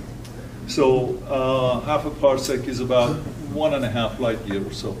 So half a parsec is about 1.5 light year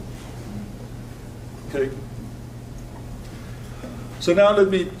or so. Okay. So now let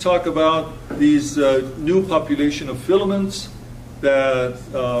me talk about these new population of filaments that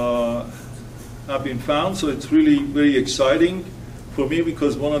have been found. So it's really very exciting for me,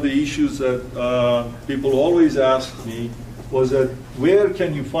 because one of the issues that people always asked me was that where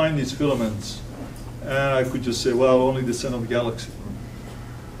can you find these filaments? And I could just say, well, only the center of the galaxy.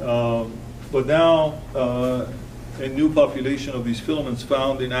 But now a new population of these filaments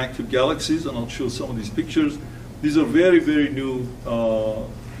found in active galaxies, and I'll show some of these pictures. These are very, very new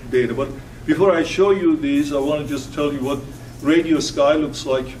data. But before I show you these, I want to just tell you what radio sky looks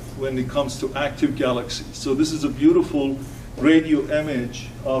like when it comes to active galaxies. So this is a beautiful radio image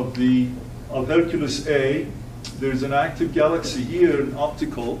of Hercules A. There's an active galaxy here, an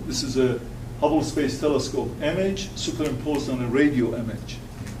optical. This is a Hubble Space Telescope image superimposed on a radio image.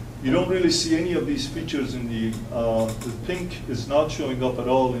 You don't really see any of these features in the pink is not showing up at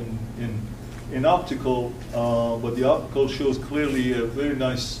all in optical, but the optical shows clearly a very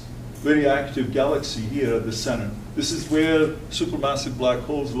nice, very active galaxy here at the center. This is where supermassive black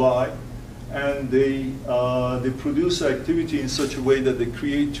holes lie, and they produce activity in such a way that they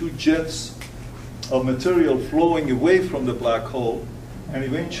create two jets of material flowing away from the black hole, and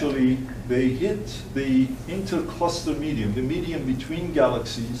eventually they hit the intercluster medium, the medium between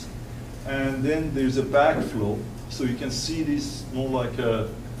galaxies, and then there's a backflow. So you can see this more like a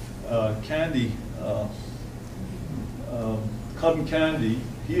candy, cotton candy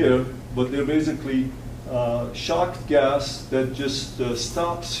here, but they're basically shocked gas that just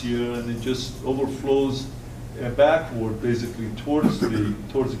stops here, and it just overflows backward, basically towards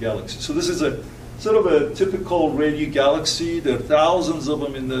the galaxy. So this is a sort of a typical radio galaxy. There are thousands of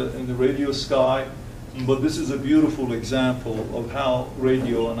them in the radio sky, but this is a beautiful example of how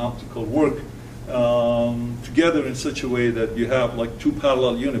radio and optical work together in such a way that you have like two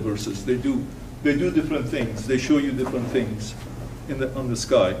parallel universes. They do different things. They show you different things on the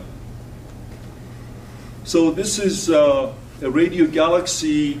sky. So this is a radio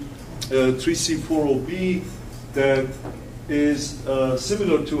galaxy 3C40b that is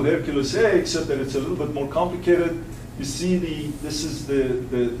similar to Hercules A, except that it's a little bit more complicated. You see this is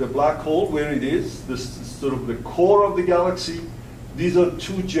the black hole where it is. This is sort of the core of the galaxy. These are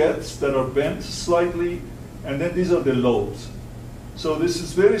two jets that are bent slightly, and then these are the lobes. So this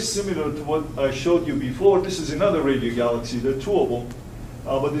is very similar to what I showed you before. This is another radio galaxy. There are two of them.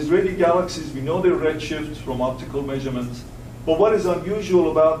 But these radio galaxies, we know their redshift from optical measurements. But what is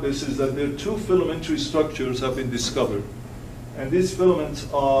unusual about this is that there are two filamentary structures have been discovered. And these filaments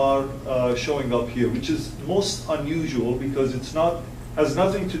are showing up here, which is most unusual because has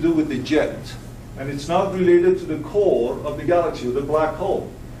nothing to do with the jet. And it's not related to the core of the galaxy, or the black hole.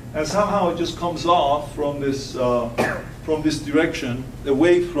 And somehow it just comes off from this direction,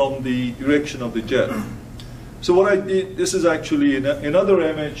 away from the direction of the jet. So what I did, this is actually another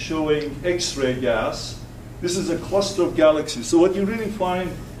image showing X-ray gas. This is a cluster of galaxies. So what you really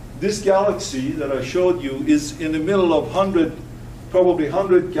find, this galaxy that I showed you is in the middle of probably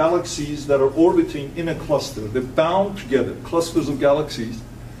 100 galaxies that are orbiting in a cluster. They're bound together, clusters of galaxies.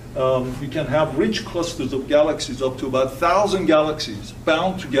 You can have rich clusters of galaxies, up to about 1,000 galaxies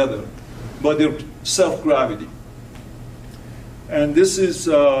bound together by their self-gravity. And this is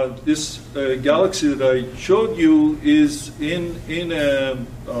this galaxy that I showed you is in a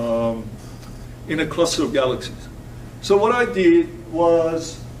cluster of galaxies. So what I did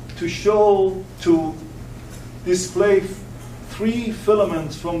was to display 3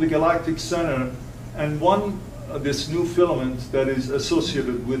 filaments from the galactic center and this new filament that is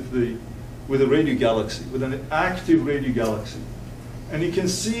associated with a radio galaxy, with an active radio galaxy. And you can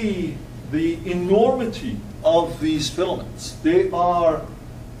see the enormity of these filaments.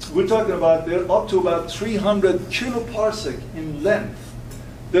 We're talking about, they're up to about 300 kiloparsec in length.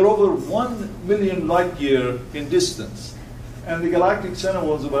 They're over 1 million light year in distance. And the galactic center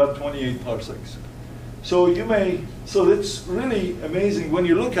was about 28 parsecs. So it's really amazing when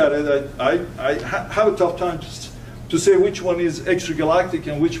you look at it. I have a tough time to say which one is extragalactic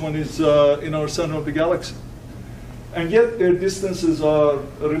and which one is in our center of the galaxy. And yet their distances are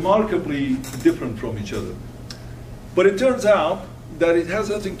remarkably different from each other. But it turns out that it has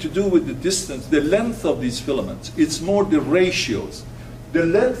nothing to do with the distance, the length of these filaments. It's more the ratios. The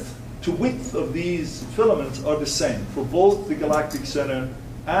length to width of these filaments are the same for both the galactic center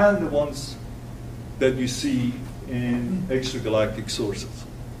and the ones that you see in extragalactic sources.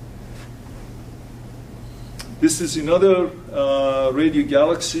 This is another radio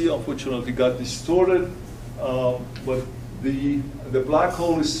galaxy. Unfortunately, got distorted. But the black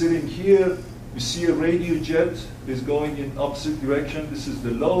hole is sitting here. You see a radio jet is going in opposite direction. This is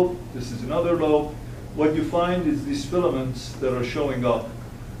the lobe. This is another lobe. What you find is these filaments that are showing up,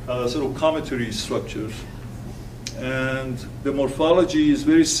 sort of cometary structures. And the morphology is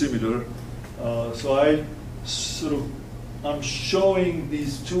very similar. So I'm showing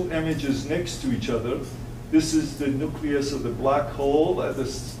these two images next to each other. This is the nucleus of the black hole at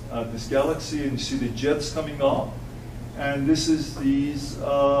this galaxy, and you see the jets coming off. And this is these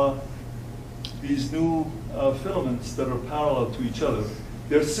new filaments that are parallel to each other.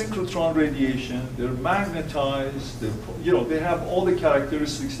 They're synchrotron radiation. They're magnetized. They have all the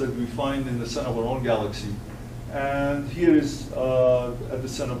characteristics that we find in the center of our own galaxy. And here is at the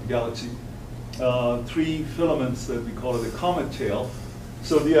center of the galaxy 3 filaments that we call it a comet tail.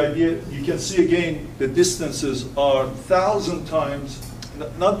 So the idea, you can see again, the distances are 1,000 times,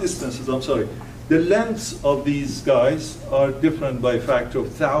 not distances, I'm sorry. The lengths of these guys are different by a factor of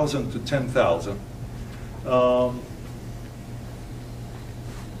 1,000 to 10,000.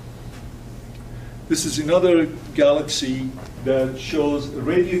 This is another galaxy that shows a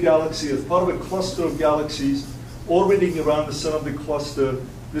radio galaxy as part of a cluster of galaxies orbiting around the center of the cluster.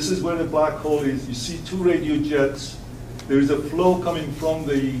 This is where the black hole is. You see 2 radio jets. There is a flow coming from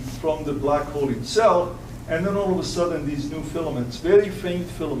the black hole itself, and then all of a sudden these new filaments, very faint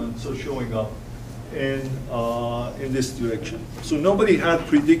filaments, are showing up in this direction. So nobody had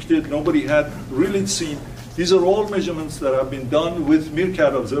predicted, nobody had really seen. These are all measurements that have been done with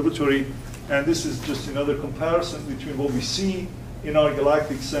Meerkat Observatory, and this is just another comparison between what we see in our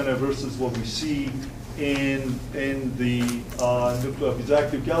galactic center versus what we see in the nuclei of these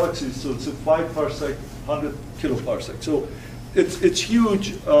active galaxies. So it's a 5 parsec, 100 kiloparsec. So it's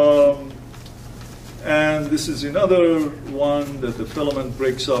huge. And this is another one that the filament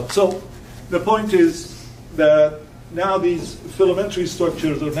breaks up. So the point is that now these filamentary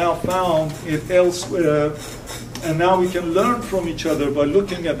structures are now found elsewhere, and now we can learn from each other by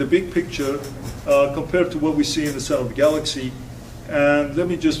looking at the big picture compared to what we see in the center of the galaxy. And let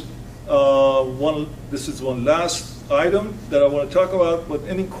me just, this is one last item that I want to talk about, but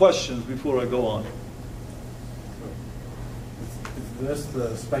any questions before I go on? Is this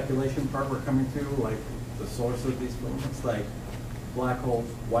the speculation part we're coming to, like the source of these filaments, like black holes,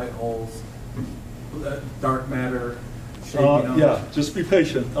 white holes, dark matter? Yeah, just be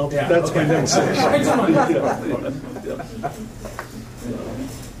patient. That's my next section.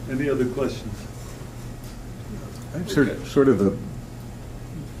 Any other questions? I have sort of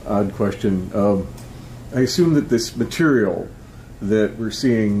a odd question. I assume that this material that we're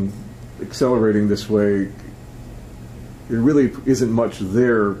seeing accelerating this way, there really isn't much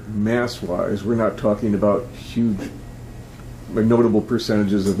there mass-wise. We're not talking about huge, like notable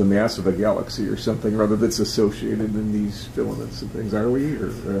percentages of the mass of a galaxy or something, rather that's associated in these filaments and things, are we?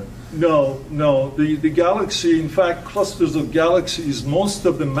 Or, No. The galaxy, in fact, clusters of galaxies, most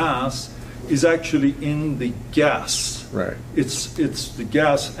of the mass is actually in the gas. Right. It's the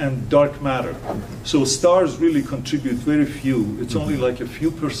gas and dark matter. So stars really contribute very few. It's only like a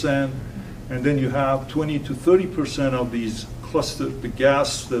few percent, and then you have 20 to 30% of these clusters, the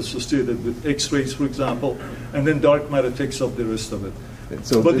gas that's associated with X-rays, for example, and then dark matter takes up the rest of it.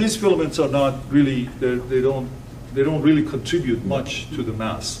 So but these filaments are not really, they don't really contribute much to the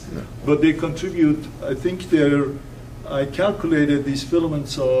mass. No. But they contribute, I think I calculated these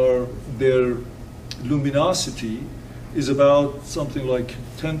filaments their luminosity is about something like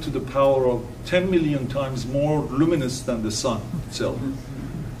 10 to the power of 10 million times more luminous than the sun itself.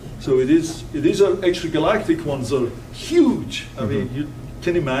 So these are extragalactic ones are huge. I mean, you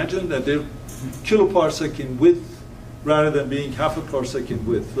can imagine that they're kiloparsec in width rather than being half a parsec in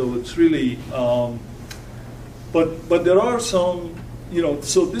width. So it's really, but there are some,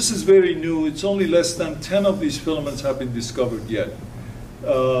 so this is very new. It's only less than 10 of these filaments have been discovered yet.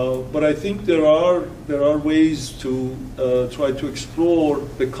 But I think there are ways to try to explore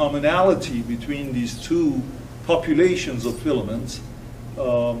the commonality between these two populations of filaments.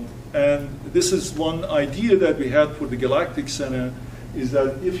 And this is one idea that we had for the Galactic Center, is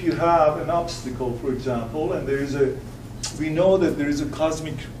that if you have an obstacle, for example, and we know that there is a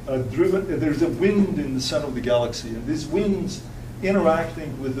cosmic there's a wind in the center of the galaxy, and these winds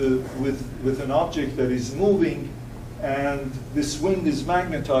interacting with an object that is moving, and this wind is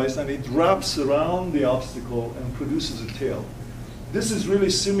magnetized and it wraps around the obstacle and produces a tail. This is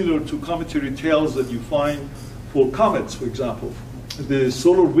really similar to cometary tails that you find for comets, for example. The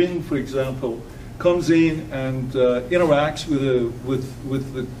solar wind, for example, comes in and interacts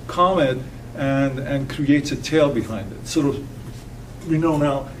with the comet and creates a tail behind it. Sort of, we know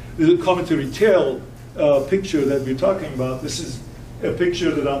now, the cometary tail picture that we're talking about, this is a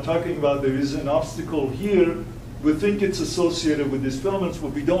picture that I'm talking about. There is an obstacle here. We think it's associated with these filaments,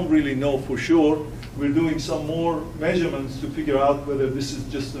 but we don't really know for sure. We're doing some more measurements to figure out whether this is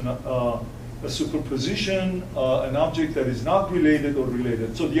just a superposition, an object that is not related or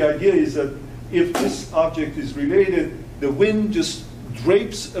related. So the idea is that if this object is related, the wind just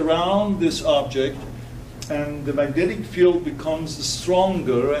drapes around this object and the magnetic field becomes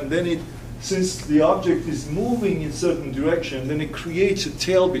stronger, and then since the object is moving in a certain direction, then it creates a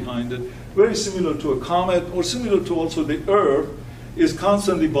tail behind it, very similar to a comet, or similar to also the Earth is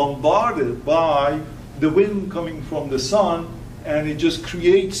constantly bombarded by the wind coming from the sun, and it just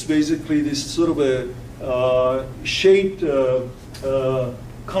creates basically this sort of a shaped,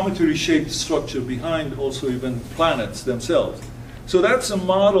 cometary shaped structure behind also even planets themselves. So that's a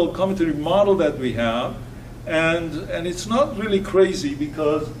model, cometary model that we have, and it's not really crazy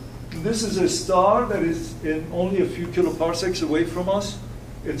because this is a star that is only a few kiloparsecs away from us.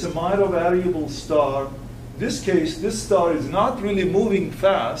 It's a minor variable star. In this case, this star is not really moving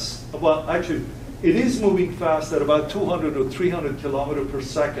fast. Well, actually, it is moving fast at about 200 or 300 kilometers per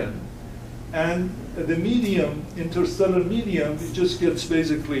second. And the medium, interstellar medium, it just gets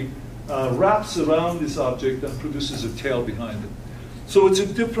basically wraps around this object and produces a tail behind it. So it's a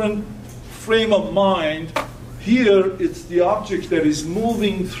different frame of mind. Here, it's the object that is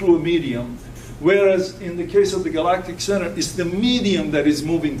moving through a medium, whereas in the case of the Galactic Center, it's the medium that is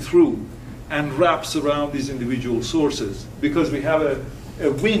moving through and wraps around these individual sources, because we have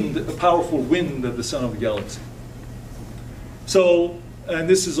a wind, a powerful wind at the center of the galaxy. So, and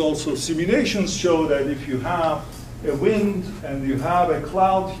this is also, simulations show that if you have a wind and you have a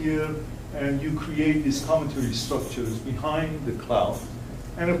cloud here, and you create these cometary structures behind the cloud,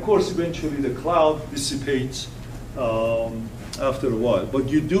 and of course, eventually the cloud dissipates after a while. But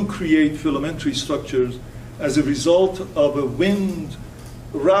you do create filamentary structures as a result of a wind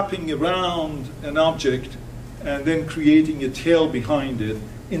wrapping around an object and then creating a tail behind it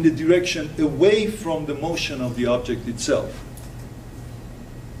in the direction away from the motion of the object itself.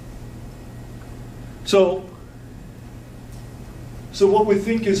 So what we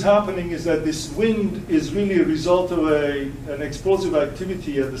think is happening is that this wind is really a result of an explosive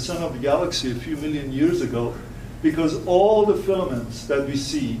activity at the center of the galaxy a few million years ago, because all the filaments that we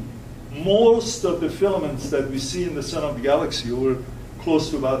see, most of the filaments that we see in the center of the galaxy, over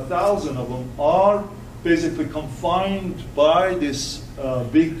close to about 1,000 of them, are basically confined by this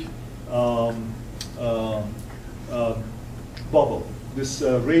big bubble, this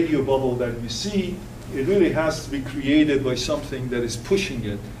radio bubble that we see. It really has to be created by something that is pushing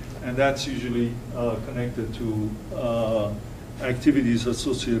it, and that's usually connected to activities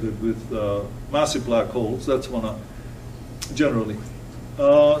associated with massive black holes. That's one generally.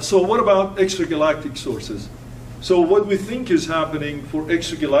 So what about extragalactic sources? So what we think is happening for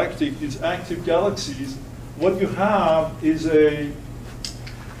extragalactic is active galaxies. What you have is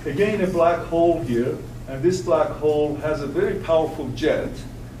again a black hole here, and this black hole has a very powerful jet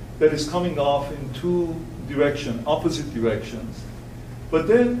that is coming off in two directions, opposite directions. But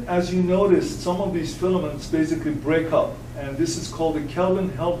then, as you notice, some of these filaments basically break up, and this is called the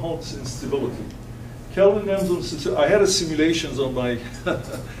Kelvin-Helmholtz instability. Kelvin-Helmholtz instability. I had a simulations on my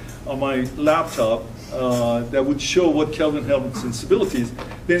on my laptop that would show what Kelvin-Helmholtz instability is.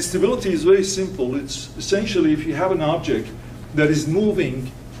 The instability is very simple. It's essentially if you have an object that is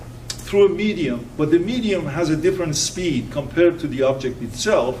moving through a medium, but the medium has a different speed compared to the object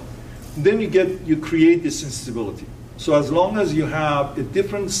itself, then you create this instability. So as long as you have a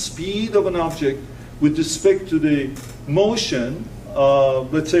different speed of an object with respect to the motion,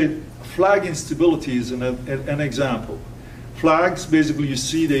 let's say flag instability is an example. Flags, basically you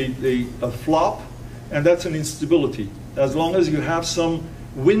see they flop, and that's an instability. As long as you have some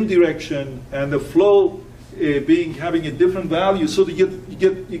wind direction and the flow having a different value, so that you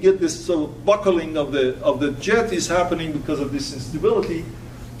get this sort of buckling of the jet is happening because of this instability.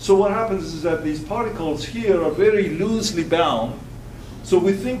 So what happens is that these particles here are very loosely bound. So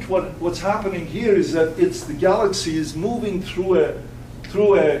we think what's happening here is that it's the galaxy is moving through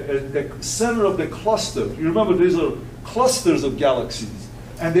the center of the cluster. You remember these are clusters of galaxies,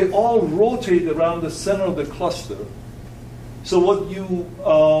 and they all rotate around the center of the cluster. So what you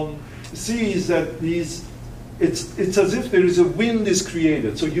see is that it's as if there is a wind is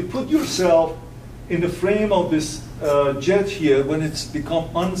created. So you put yourself in the frame of this jet here when it's become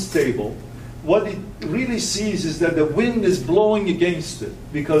unstable. What it really sees is that the wind is blowing against it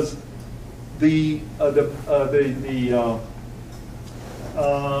because the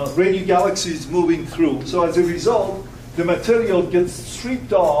radio galaxy is moving through. So as a result, the material gets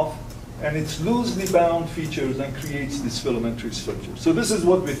stripped off and its loosely bound features and creates this filamentary structure. So this is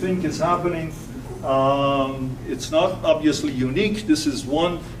what we think is happening. It's not obviously unique. This is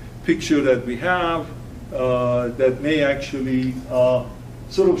one picture that we have that may actually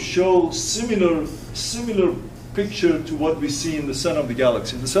sort of show similar picture to what we see in the center of the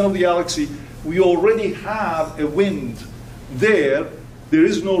galaxy. In the center of the galaxy, we already have a wind there. There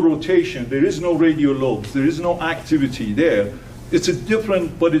is no rotation. There is no radial lobes. There is no activity there. It's a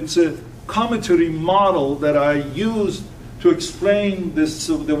different, but it's a cometary model that I use to explain this.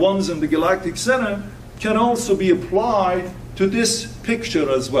 So the ones in the galactic center can also be applied to this picture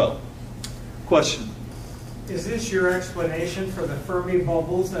as well. Question? Is this your explanation for the Fermi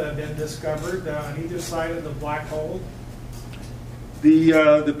bubbles that have been discovered on either side of the black hole?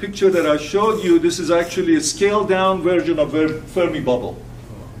 The picture that I showed you, this is actually a scaled down version of a Fermi bubble.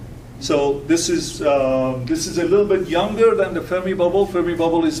 So this is a little bit younger than the Fermi bubble. Fermi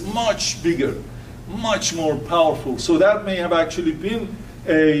bubble is much bigger, much more powerful. So that may have actually been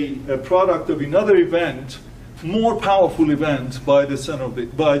a product of another event, more powerful event by the center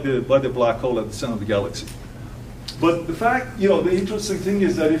of by the black hole at the center of the galaxy. But the fact, the interesting thing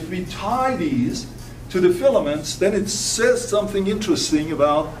is that if we tie these to the filaments, then it says something interesting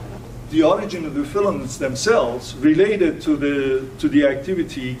about the origin of the filaments themselves related to the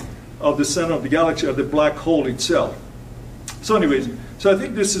activity of the center of the galaxy or the black hole itself. So anyways, so I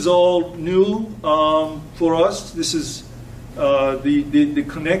think this is all new for us. This is the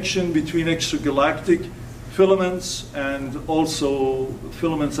connection between extragalactic filaments and also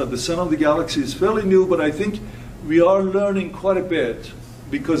filaments at the center of the galaxy is fairly new, but I think we are learning quite a bit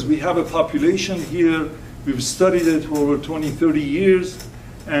because we have a population here. We've studied it for over 20, 30 years,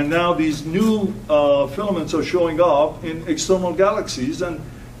 and now these new filaments are showing up in external galaxies, and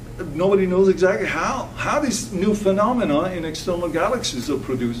nobody knows exactly how these new phenomena in external galaxies are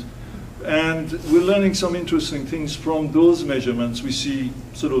produced. And we're learning some interesting things from those measurements. We see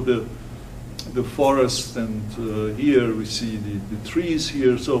sort of the forest, and here we see the trees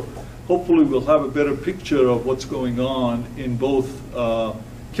here. So hopefully we'll have a better picture of what's going on in both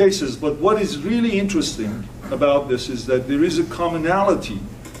cases. But what is really interesting about this is that there is a commonality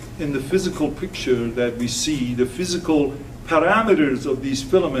in the physical picture that we see, the physical parameters of these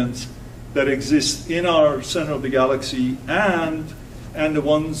filaments that exist in our center of the galaxy and the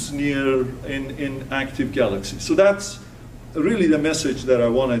ones near in active galaxies. So that's really the message that I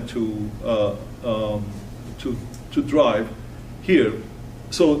wanted to drive here.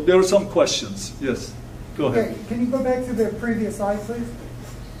 So there are some questions. Yes, go ahead. Okay, can you go back to the previous slide, please?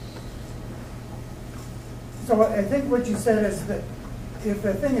 So I think what you said is that if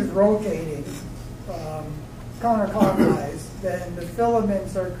the thing is rotating counterclockwise, then the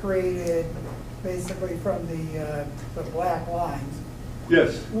filaments are created basically from the black lines.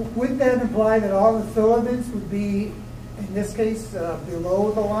 Yes. Wouldn't that imply that all the filaments would be, in this case,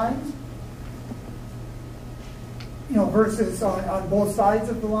 below the lines? You know, versus on both sides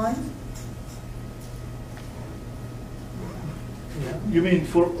of the lines? You mean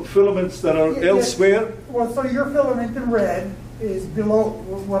for filaments that are elsewhere? Well, so your filament in red is below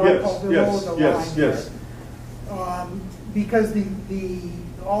what I call below the line. Yes. Because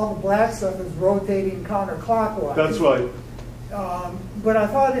all the black stuff is rotating counterclockwise. That's right. But I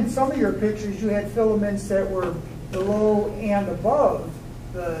thought in some of your pictures you had filaments that were below and above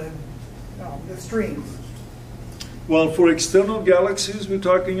the streams. Well, for external galaxies we're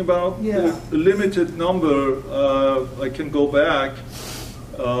talking about, yeah. a limited number, I can go back.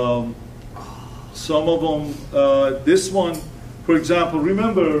 Some of them, this one, for example,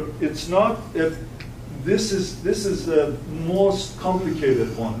 remember, it's not, this is the most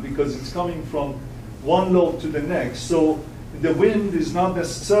complicated one because it's coming from one lobe to the next. So the wind is not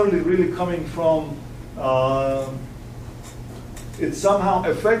necessarily really coming from, it's somehow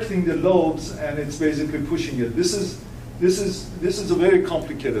affecting the lobes and it's basically pushing it. This is a very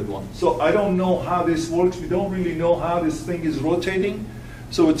complicated one. So I don't know how this works. We don't really know how this thing is rotating.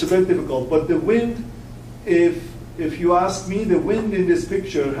 So it's a bit difficult. But the wind, if you ask me, the wind in this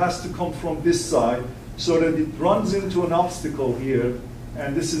picture has to come from this side so that it runs into an obstacle here.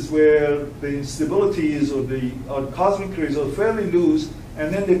 And this is where the instabilities or the cosmic rays are fairly loose.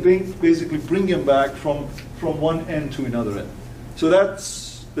 And then they basically bring them back from one end to another end. So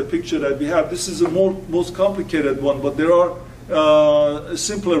that's the picture that we have. This is the most complicated one, but there are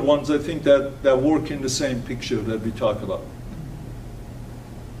simpler ones, I think, that work in the same picture that we talk about.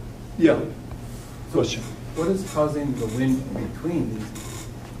 Yeah. Question. What is causing the wind between these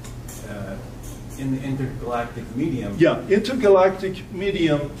in the intergalactic medium? Yeah, intergalactic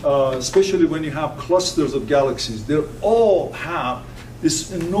medium, especially when you have clusters of galaxies, they all have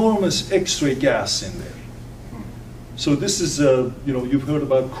this enormous X-ray gas in there. So this is, you've heard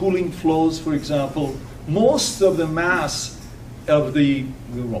about cooling flows, for example. Most of the mass of the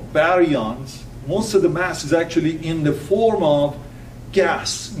baryons, most of the mass is actually in the form of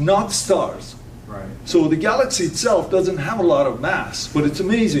gas, not stars. Right. So the galaxy itself doesn't have a lot of mass, but it's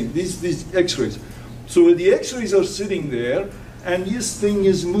amazing, these X-rays. So the X-rays are sitting there, and this thing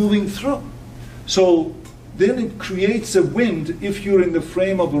is moving through. So then it creates a wind if you're in the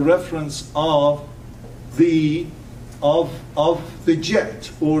frame of a reference of the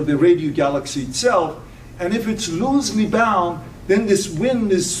jet or the radio galaxy itself. And if it's loosely bound, then this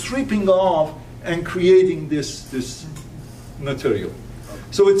wind is stripping off and creating this material.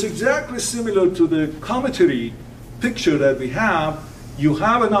 So it's exactly similar to the cometary picture that we have. You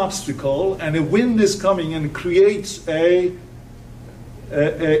have an obstacle and a wind is coming and creates a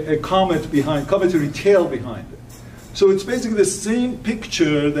cometary tail behind it. So it's basically the same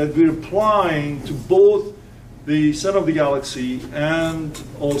picture that we're applying to both the center of the galaxy and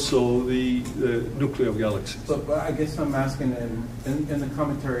also the nuclei of galaxies. But I guess I'm asking in the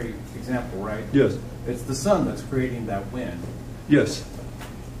cometary example, right? Yes. It's the sun that's creating that wind. Yes.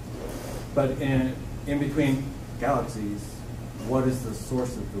 But in between galaxies, what is the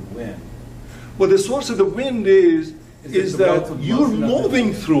source of the wind? Well, the source of the wind is that you're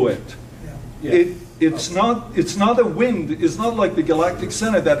moving through it. Yeah. It's not a wind. It's not like the galactic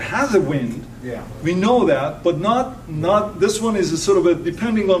center that has a wind. Yeah. We know that, but not this one is a sort of a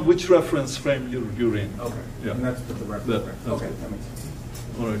depending on which reference frame you're in. Okay. Yeah. And that's what the reference frame. Okay, that makes sense.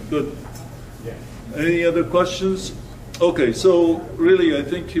 All right. Good. Yeah. Any other questions? Okay. So really, I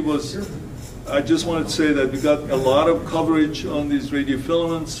think I just wanted to say that we got a lot of coverage on these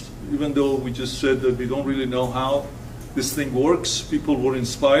radiofilaments, even though we just said that we don't really know how this thing works. People were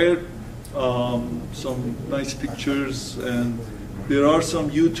inspired. Some nice pictures, and there are some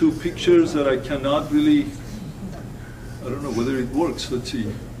YouTube pictures that I cannot really, I don't know whether it works. Let's see.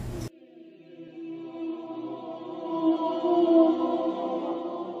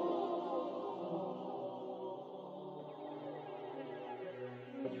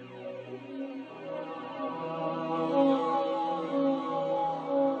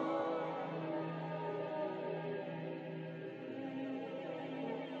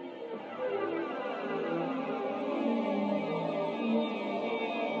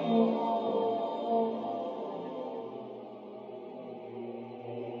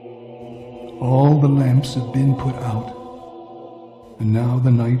 All the lamps have been put out, and now the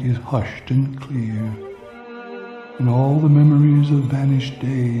night is hushed and clear, and all the memories of vanished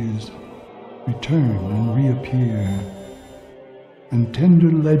days return and reappear, and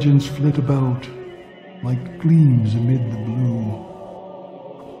tender legends flit about like gleams amid the blue,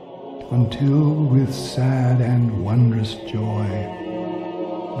 until with sad and wondrous joy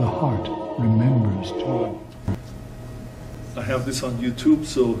the heart remembers too. I have this on YouTube,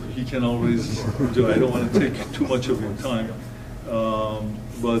 so he can always enjoy. I don't want to take too much of your time.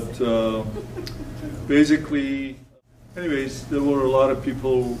 Basically, anyways, there were a lot of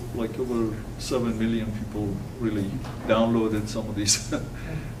people, like over 7 million people really downloaded some of these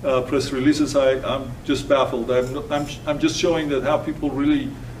press releases. I'm just baffled. I'm just showing that how people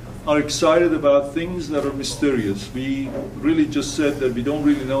really are excited about things that are mysterious. We really just said that we don't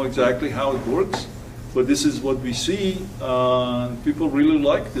really know exactly how it works, but this is what we see. People really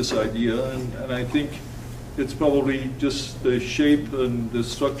like this idea, and I think it's probably just the shape and the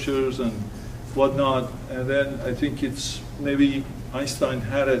structures and whatnot. And then I think it's maybe Einstein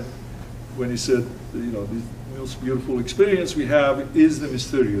had it when he said, you know, the most beautiful experience we have is the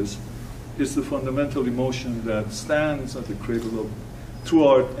mysterious. It's the fundamental emotion that stands at the cradle of through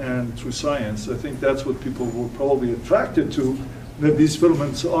art and through science. I think that's what people were probably attracted to, that these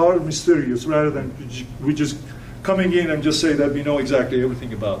filaments are mysterious rather than we just coming in and just say that we know exactly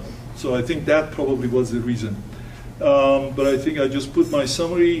everything about them. So I think that probably was the reason. But I think I just put my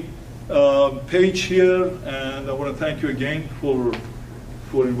summary page here, and I want to thank you again for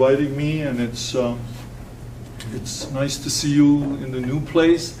inviting me, and it's nice to see you in the new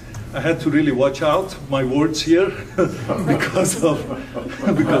place. I had to really watch out my words here because of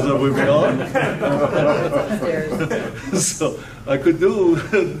where we are. So I could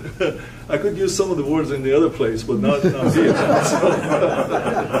use some of the words in the other place, but not here.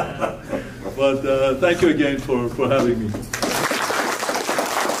 But thank you again for having me.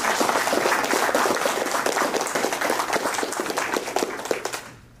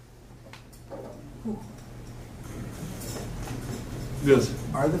 Yes.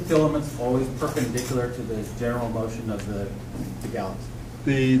 Are the filaments always perpendicular to the general motion of the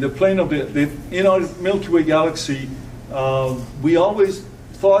galaxy? The plane of in our Milky Way galaxy, we always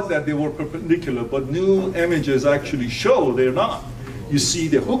thought that they were perpendicular, but new images actually show they're not. You see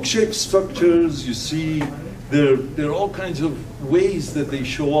the hook-shaped structures. You see there are all kinds of ways that they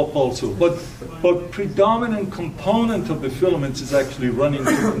show up also. But predominant component of the filaments is actually running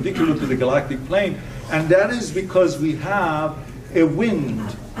perpendicular to the galactic plane, and that is because we have a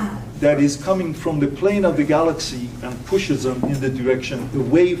wind that is coming from the plane of the galaxy and pushes them in the direction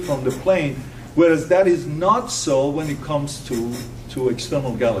away from the plane, whereas that is not so when it comes to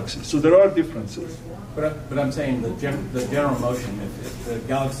external galaxies. So there are differences. But I'm saying the general motion, if the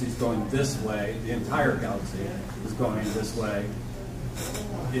galaxy is going this way, the entire galaxy is going this way,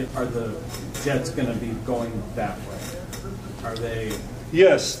 are the jets going to be going that way? Are they?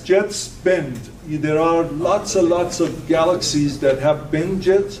 Yes, jets bend. There are lots and lots of galaxies that have bend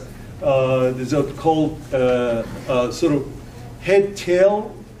jets. These are called sort of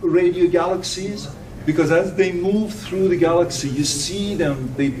head-tail radio galaxies, because as they move through the galaxy, you see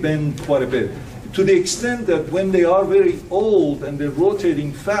them, they bend quite a bit. To the extent that when they are very old and they're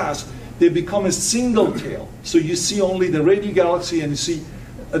rotating fast, they become a single tail. So you see only the radio galaxy and you see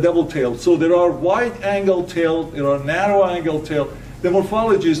a double tail. So there are wide-angle tail, there are narrow-angle tail. The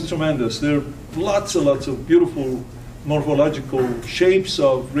morphology is tremendous. There are lots and lots of beautiful morphological shapes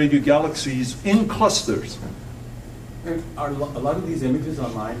of radio galaxies in clusters. And are a lot of these images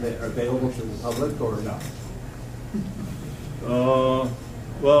online that are available to the public or not?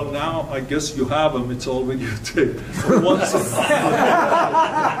 Well, now I guess you have them. It's all videotaped.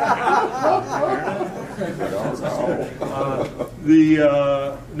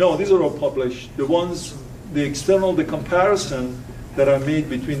 No, these are all published. The comparison that I made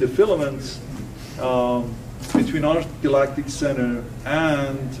between the filaments, between our galactic center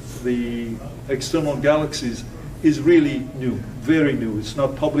and the external galaxies is really new, very new. It's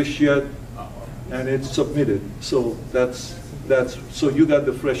not published yet, and it's submitted. So so you got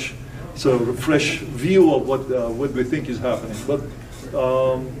the fresh view of what we think is happening.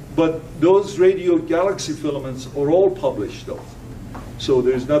 But those radio galaxy filaments are all published, though. So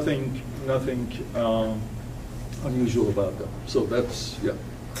there's nothing unusual about them. So that's, yeah.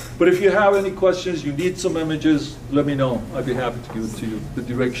 But if you have any questions, you need some images, let me know. I'd be happy to give it to you, the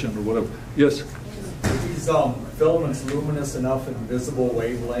direction or whatever. Yes? Are these filaments luminous enough in visible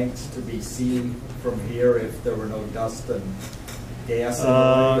wavelengths to be seen from here if there were no dust and gas in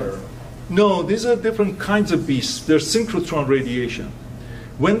it? No, these are different kinds of beasts. They're synchrotron radiation.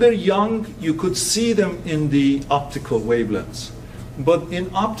 When they're young, you could see them in the optical wavelengths. But in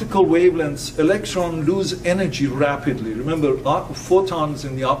optical wavelengths, electrons lose energy rapidly. Remember, photons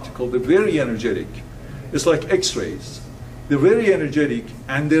in the optical, they're very energetic. It's like X-rays. They're very energetic,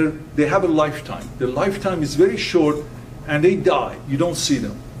 and they have a lifetime. Their lifetime is very short, and they die. You don't see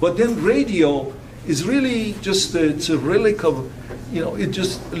them. But then radio is really just, it's a relic of, it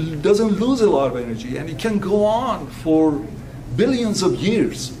just doesn't lose a lot of energy, and it can go on for billions of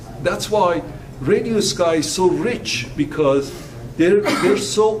years. That's why radio sky is so rich, because they're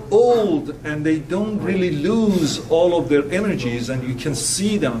so old, and they don't really lose all of their energies, and you can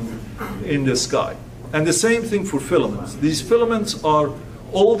see them in the sky. And the same thing for filaments. These filaments are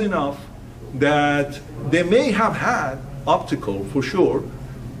old enough that they may have had optical for sure,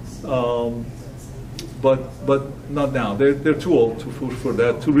 but not now. They're too old for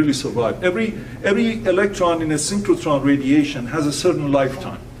that to really survive. Every electron in a synchrotron radiation has a certain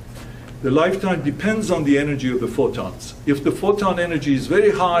lifetime. The lifetime depends on the energy of the photons. If the photon energy is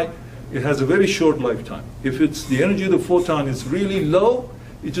very high, it has a very short lifetime. If the energy of the photon is really low,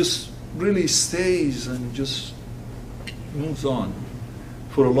 it just really stays and just moves on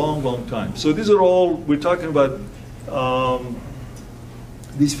for a long, long time. So these are all, we're talking about,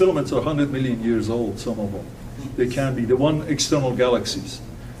 these filaments are 100 million years old, some of them. They can be. The one external galaxies.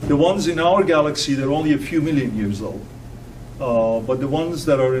 The ones in our galaxy, they're only a few million years old. But the ones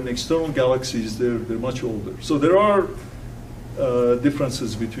that are in external galaxies, they're much older. So there are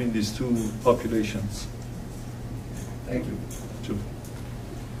differences between these two populations. Thank you. Sure.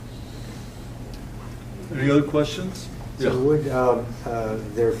 Any other questions? So would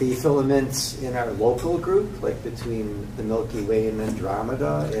there be filaments in our local group, like between the Milky Way and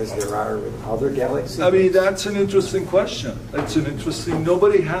Andromeda, as there are in other galaxies? I mean, that's an interesting question.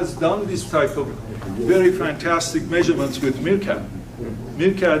 Nobody has done this type of very fantastic measurements with Meerkat.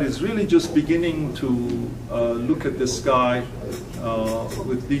 Meerkat is really just beginning to look at the sky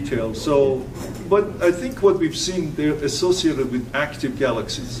with detail. So, but I think what we've seen, they're associated with active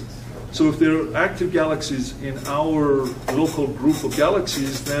galaxies. So if there are active galaxies in our local group of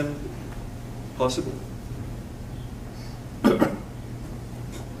galaxies, then possible.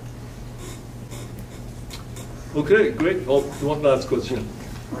 Okay, great. Oh, one last question.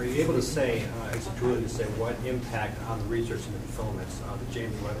 Are you able to say, is it too early to say what impact on the research into the filaments the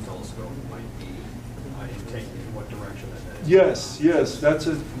James Webb Telescope might be taking, in what direction that is? Yes, that's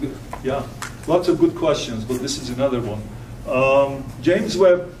lots of good questions, but this is another one. James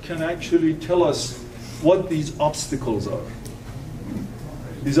Webb can actually tell us what these obstacles are.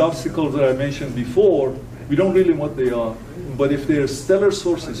 These obstacles that I mentioned before, we don't really know what they are, but if they're stellar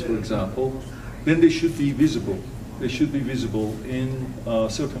sources, for example, then they should be visible. They should be visible in,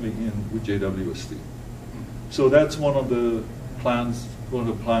 certainly with JWST. So that's one of the plans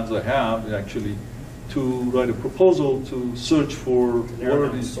I have, actually, to write a proposal to search for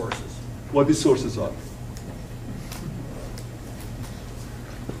what these sources are.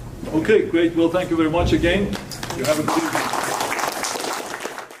 Okay, great. Well, thank you very much again. You have a good evening.